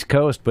course, East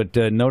Coast, but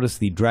notice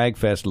the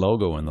Dragfest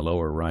logo in the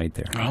lower right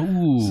there.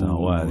 Oh,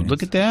 so,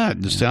 look at that.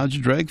 Nostalgia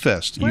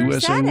Dragfest,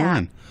 Where's USA that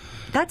 1.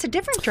 That's a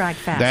different drag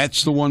fest.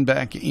 That's the one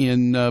back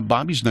in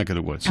Bobby's neck of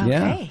the woods.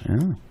 Okay.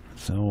 Yeah.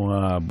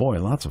 So, boy,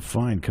 lots of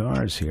fine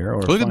cars here.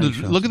 Look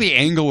at the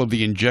angle of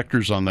the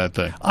injectors on that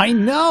thing. I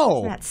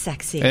know. That's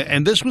sexy.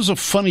 And this was a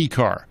funny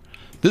car.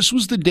 This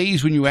was the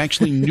days when you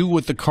actually knew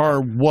what the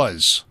car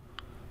was.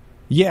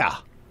 Yeah.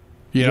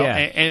 You know, Yeah.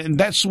 and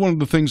that's one of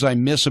the things I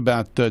miss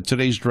about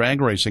today's drag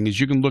racing is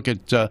you can look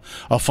at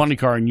a funny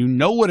car and you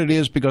know what it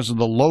is because of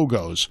the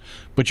logos,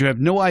 but you have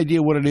no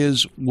idea what it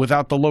is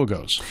without the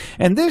logos.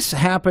 And this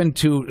happened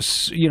to,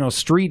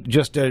 street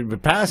just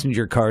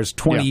passenger cars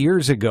 20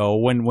 years ago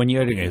when you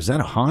had, is that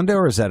a Honda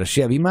or is that a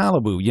Chevy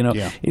Malibu? You know,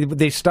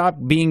 they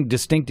stopped being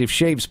distinctive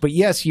shapes. But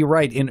yes, you're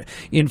right.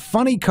 In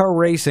funny car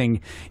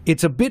racing,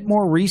 it's a bit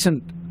more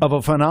recent of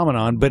a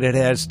phenomenon, but it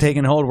has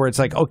taken hold where it's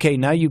like, okay,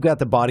 now you've got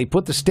the body,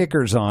 put the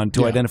stickers on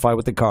to identify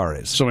what the car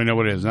is. So we know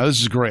what it is. Now,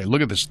 this is great.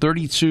 Look at this,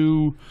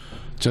 32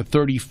 to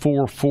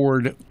 34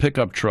 Ford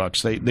pickup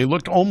trucks. They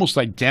looked almost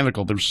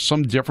identical. There's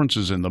some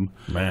differences in them.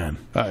 Man.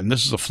 And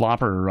this is a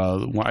flopper,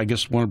 I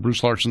guess one of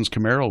Bruce Larson's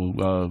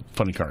Camaro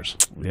funny cars.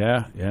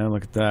 Yeah,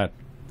 look at that.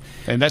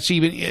 And that's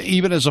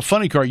even as a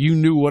funny car, you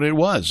knew what it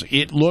was.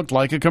 It looked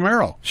like a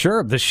Camaro.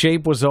 Sure, the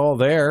shape was all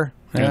there.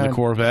 And the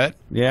Corvette.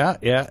 Yeah.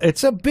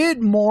 It's a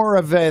bit more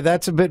of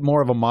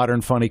a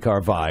modern funny car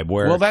vibe.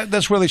 Well,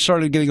 that's where they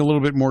started getting a little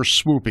bit more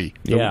swoopy.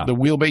 The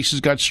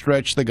wheelbases got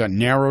stretched, they got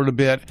narrowed a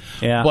bit.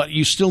 Yeah. But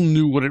you still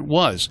knew what it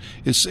was.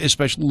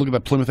 Especially look at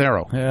that Plymouth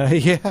Arrow.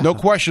 Yeah. No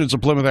question, it's a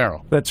Plymouth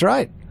Arrow. That's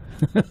right.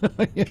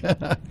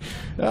 Yeah.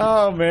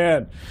 Oh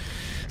man.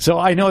 So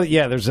I know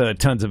that, there's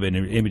tons of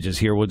images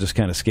here. We'll just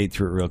kind of skate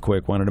through it real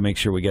quick. Wanted to make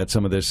sure we got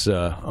some of this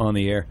on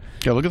the air.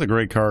 Yeah, look at the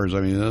great cars.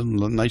 I mean, a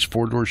nice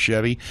four-door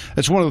Chevy.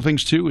 That's one of the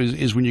things, too,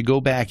 is when you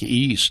go back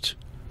east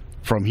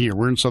from here.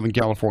 We're in Southern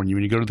California.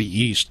 When you go to the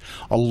east,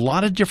 a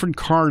lot of different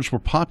cars were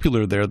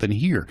popular there than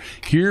here.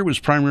 Here it was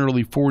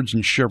primarily Fords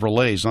and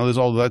Chevrolets.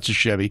 Now, that's a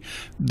Chevy.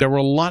 There were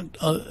a lot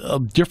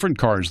of different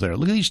cars there.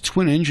 Look at these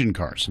twin-engine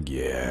cars.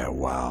 Yeah,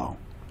 wow.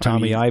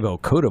 Tommy Ivo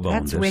could have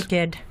owned this. That's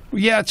wicked.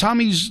 Yeah,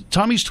 Tommy's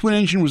twin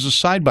engine was a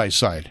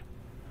side-by-side.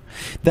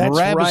 That's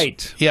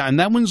right. Yeah, and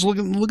that one's,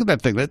 look at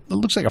that thing. That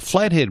looks like a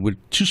flathead with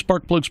 2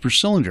 spark plugs per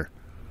cylinder.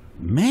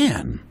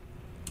 Man,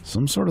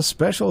 some sort of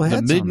special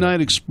heads. The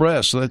Midnight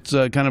Express. That's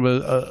kind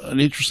of an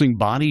interesting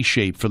body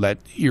shape for that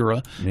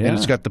era. Yeah. And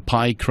it's got the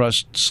pie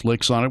crust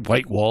slicks on it,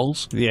 white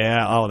walls.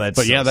 Yeah,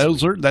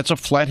 that's a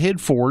flathead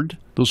Ford.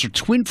 Those are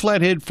twin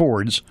flathead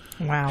Fords.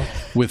 Wow.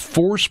 With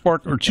 2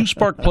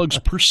 spark plugs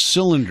per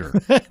cylinder.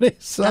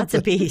 That's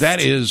a beast.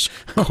 That is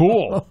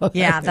cool.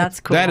 Yeah, that's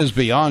cool. That is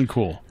beyond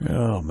cool.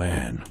 Oh,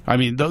 man. I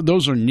mean,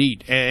 those are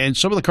neat. And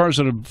some of the cars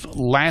that have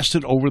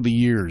lasted over the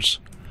years.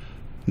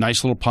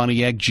 Nice little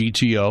Pontiac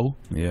GTO.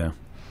 Yeah.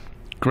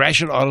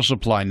 Gratiot Auto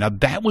Supply. Now,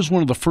 that was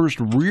one of the first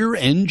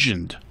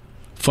rear-engined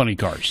funny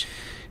cars.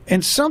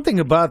 And something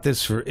about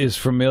this is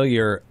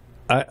familiar.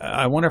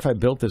 I wonder if I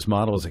built this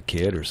model as a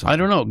kid or something. I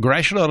don't know.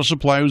 Gratiot Auto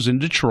Supply was in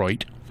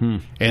Detroit,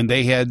 and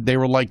they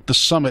were like the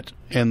Summit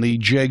and the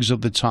Jegs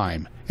of the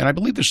time. And I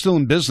believe they're still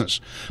in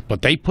business.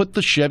 But they put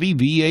the Chevy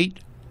V8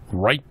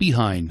 right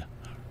behind.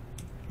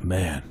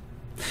 Man.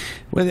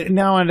 Well,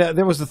 now,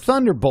 there was the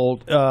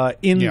Thunderbolt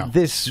in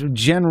this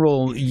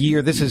general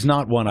year. This is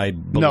not one I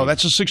believe. No,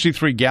 that's a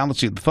 63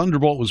 Galaxy. The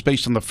Thunderbolt was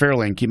based on the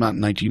Fairlane, came out in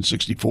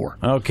 1964.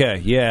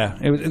 Okay, yeah.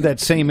 It was that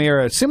same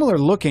era. Similar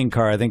looking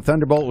car, I think.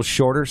 Thunderbolt was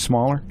shorter,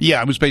 smaller.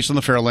 Yeah, it was based on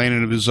the Fairlane,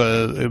 and it was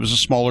a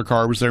smaller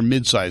car. It was their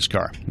mid-size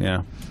car.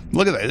 Yeah.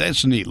 Look at that.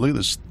 That's neat. Look at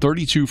this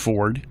 32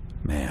 Ford.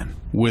 Man.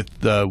 With,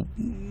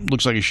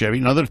 looks like a Chevy.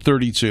 Another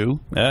 32.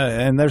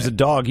 And there's a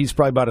dog. He's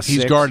probably about a 6.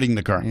 He's guarding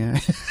the car. Yeah.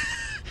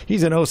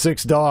 He's an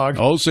 06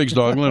 dog. 06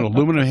 dog,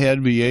 aluminum head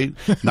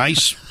V8.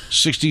 Nice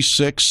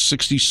 66,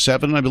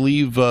 67, I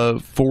believe,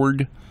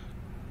 Ford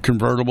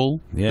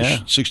convertible. Yeah.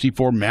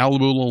 64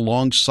 Malibu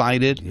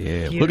alongside it.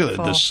 Yeah. Look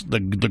at this, the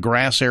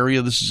grass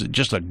area. This is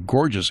just a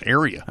gorgeous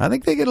area. I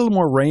think they get a little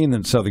more rain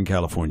than Southern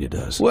California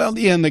does. Well,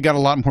 yeah, and they got a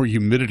lot more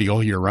humidity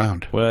all year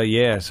round. Well,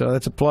 yeah, so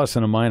that's a plus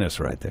and a minus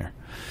right there.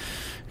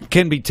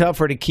 Can be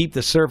tougher to keep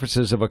the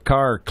surfaces of a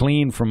car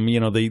clean from,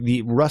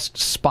 the rust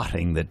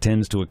spotting that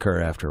tends to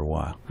occur after a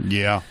while.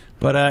 Yeah.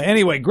 But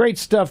anyway, great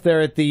stuff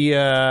there at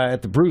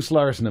the Bruce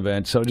Larson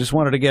event. So just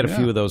wanted to get a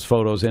few of those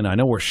photos in. I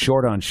know we're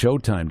short on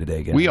showtime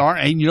today, guys. We are,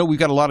 and we've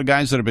got a lot of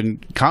guys that have been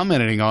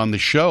commenting on the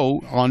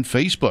show on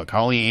Facebook.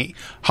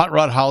 Hot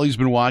Rod Holly's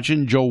been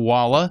watching. Joe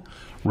Walla,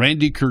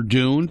 Randy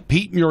Cardoon,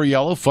 Pete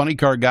Muriello, funny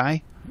car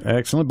guy.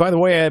 Excellent. By the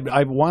way,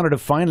 I wanted to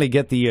finally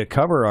get the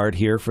cover art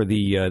here for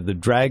the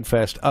Drag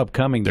Fest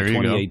upcoming, the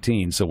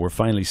 2018. So we're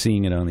finally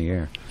seeing it on the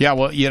air. Yeah,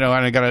 well, and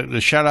I got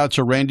a shout out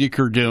to Randy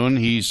Cardoon.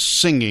 He's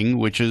singing,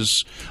 which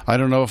is, I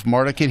don't know if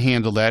Marta can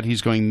handle that.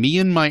 He's going, "Me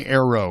and My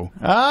Arrow."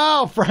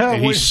 Oh,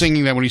 and he's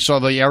singing that when he saw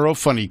the Arrow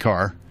funny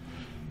car.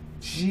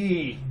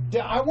 Gee.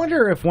 I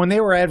wonder if when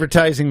they were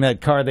advertising that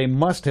car, they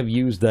must have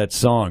used that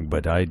song,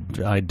 but I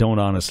don't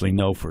honestly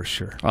know for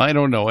sure. I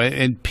don't know.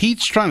 And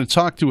Pete's trying to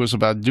talk to us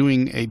about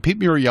doing a Pete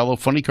Muriello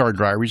funny car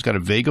driver. He's got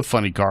a Vega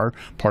funny car,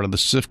 part of the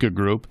Sifka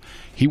group.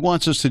 He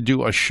wants us to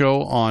do a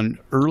show on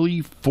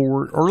early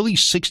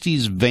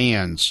 60s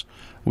vans.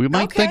 We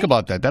might think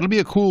about that. That'll be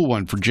a cool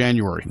one for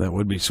January. That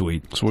would be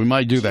sweet. So we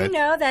might do that. You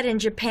know that in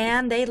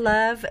Japan they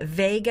love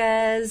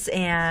Vegas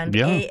and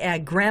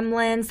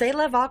Gremlins. They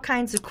love all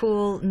kinds of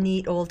cool,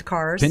 neat old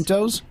cars.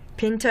 Pintos?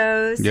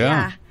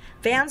 Yeah.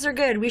 Vans are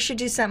good. We should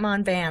do something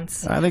on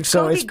vans. I think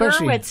so. Kobe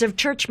Gerwitz of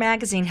Church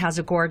Magazine has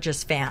a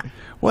gorgeous van.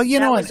 Well,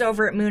 that was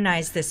over at Moon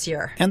Eyes this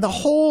year. And the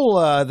whole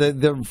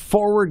the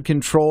forward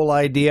control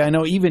idea. I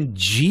know even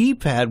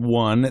Jeep had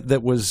one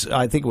that was,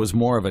 I think it was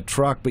more of a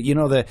truck. But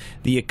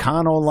the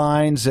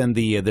Econolines and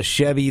the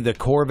Chevy, the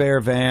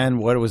Corvair van.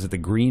 What was it? The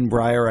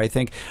Greenbrier, I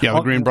think. Yeah,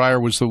 the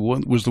Greenbrier was the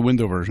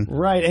window version.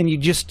 Right, and you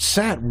just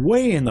sat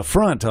way in the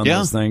front on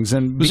those things,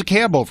 and it was a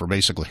cab over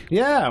basically.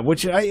 Yeah,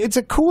 which it's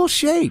a cool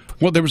shape.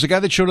 Well, there was a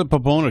guy that showed up at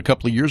Pomona a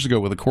couple of years ago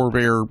with a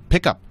Corvair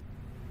pickup.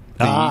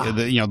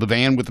 The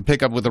van with the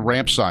pickup with the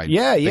ramp side.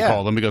 Yeah, they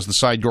called them because the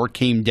side door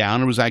came down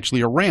and it was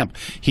actually a ramp.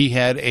 He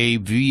had a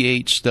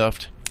V8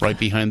 stuffed right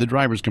behind the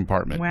driver's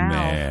compartment. Wow.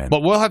 Man.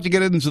 But we'll have to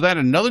get into that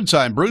another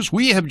time, Bruce.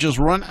 We have just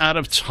run out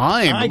of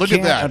time. Look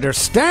at that. I can't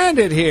understand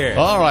it here.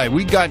 All right,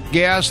 we got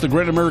Gas, the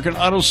Great American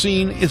Auto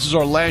Scene. This is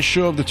our last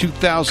show of the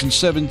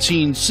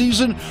 2017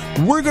 season.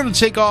 We're going to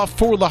take off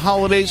for the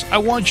holidays. I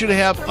want you to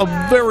have a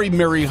very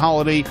merry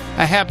holiday,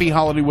 a happy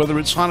holiday, whether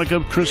it's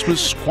Hanukkah,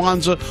 Christmas,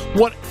 Kwanzaa,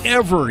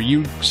 whatever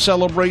you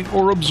celebrate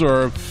or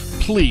observe.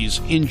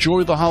 Please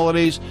enjoy the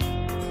holidays.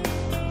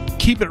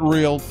 Keep it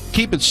real.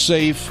 Keep it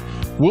safe.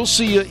 We'll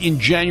see you in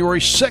January,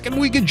 second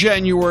week of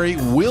January.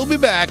 We'll be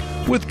back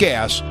with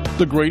Gas,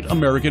 the Great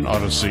American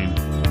Auto Scene.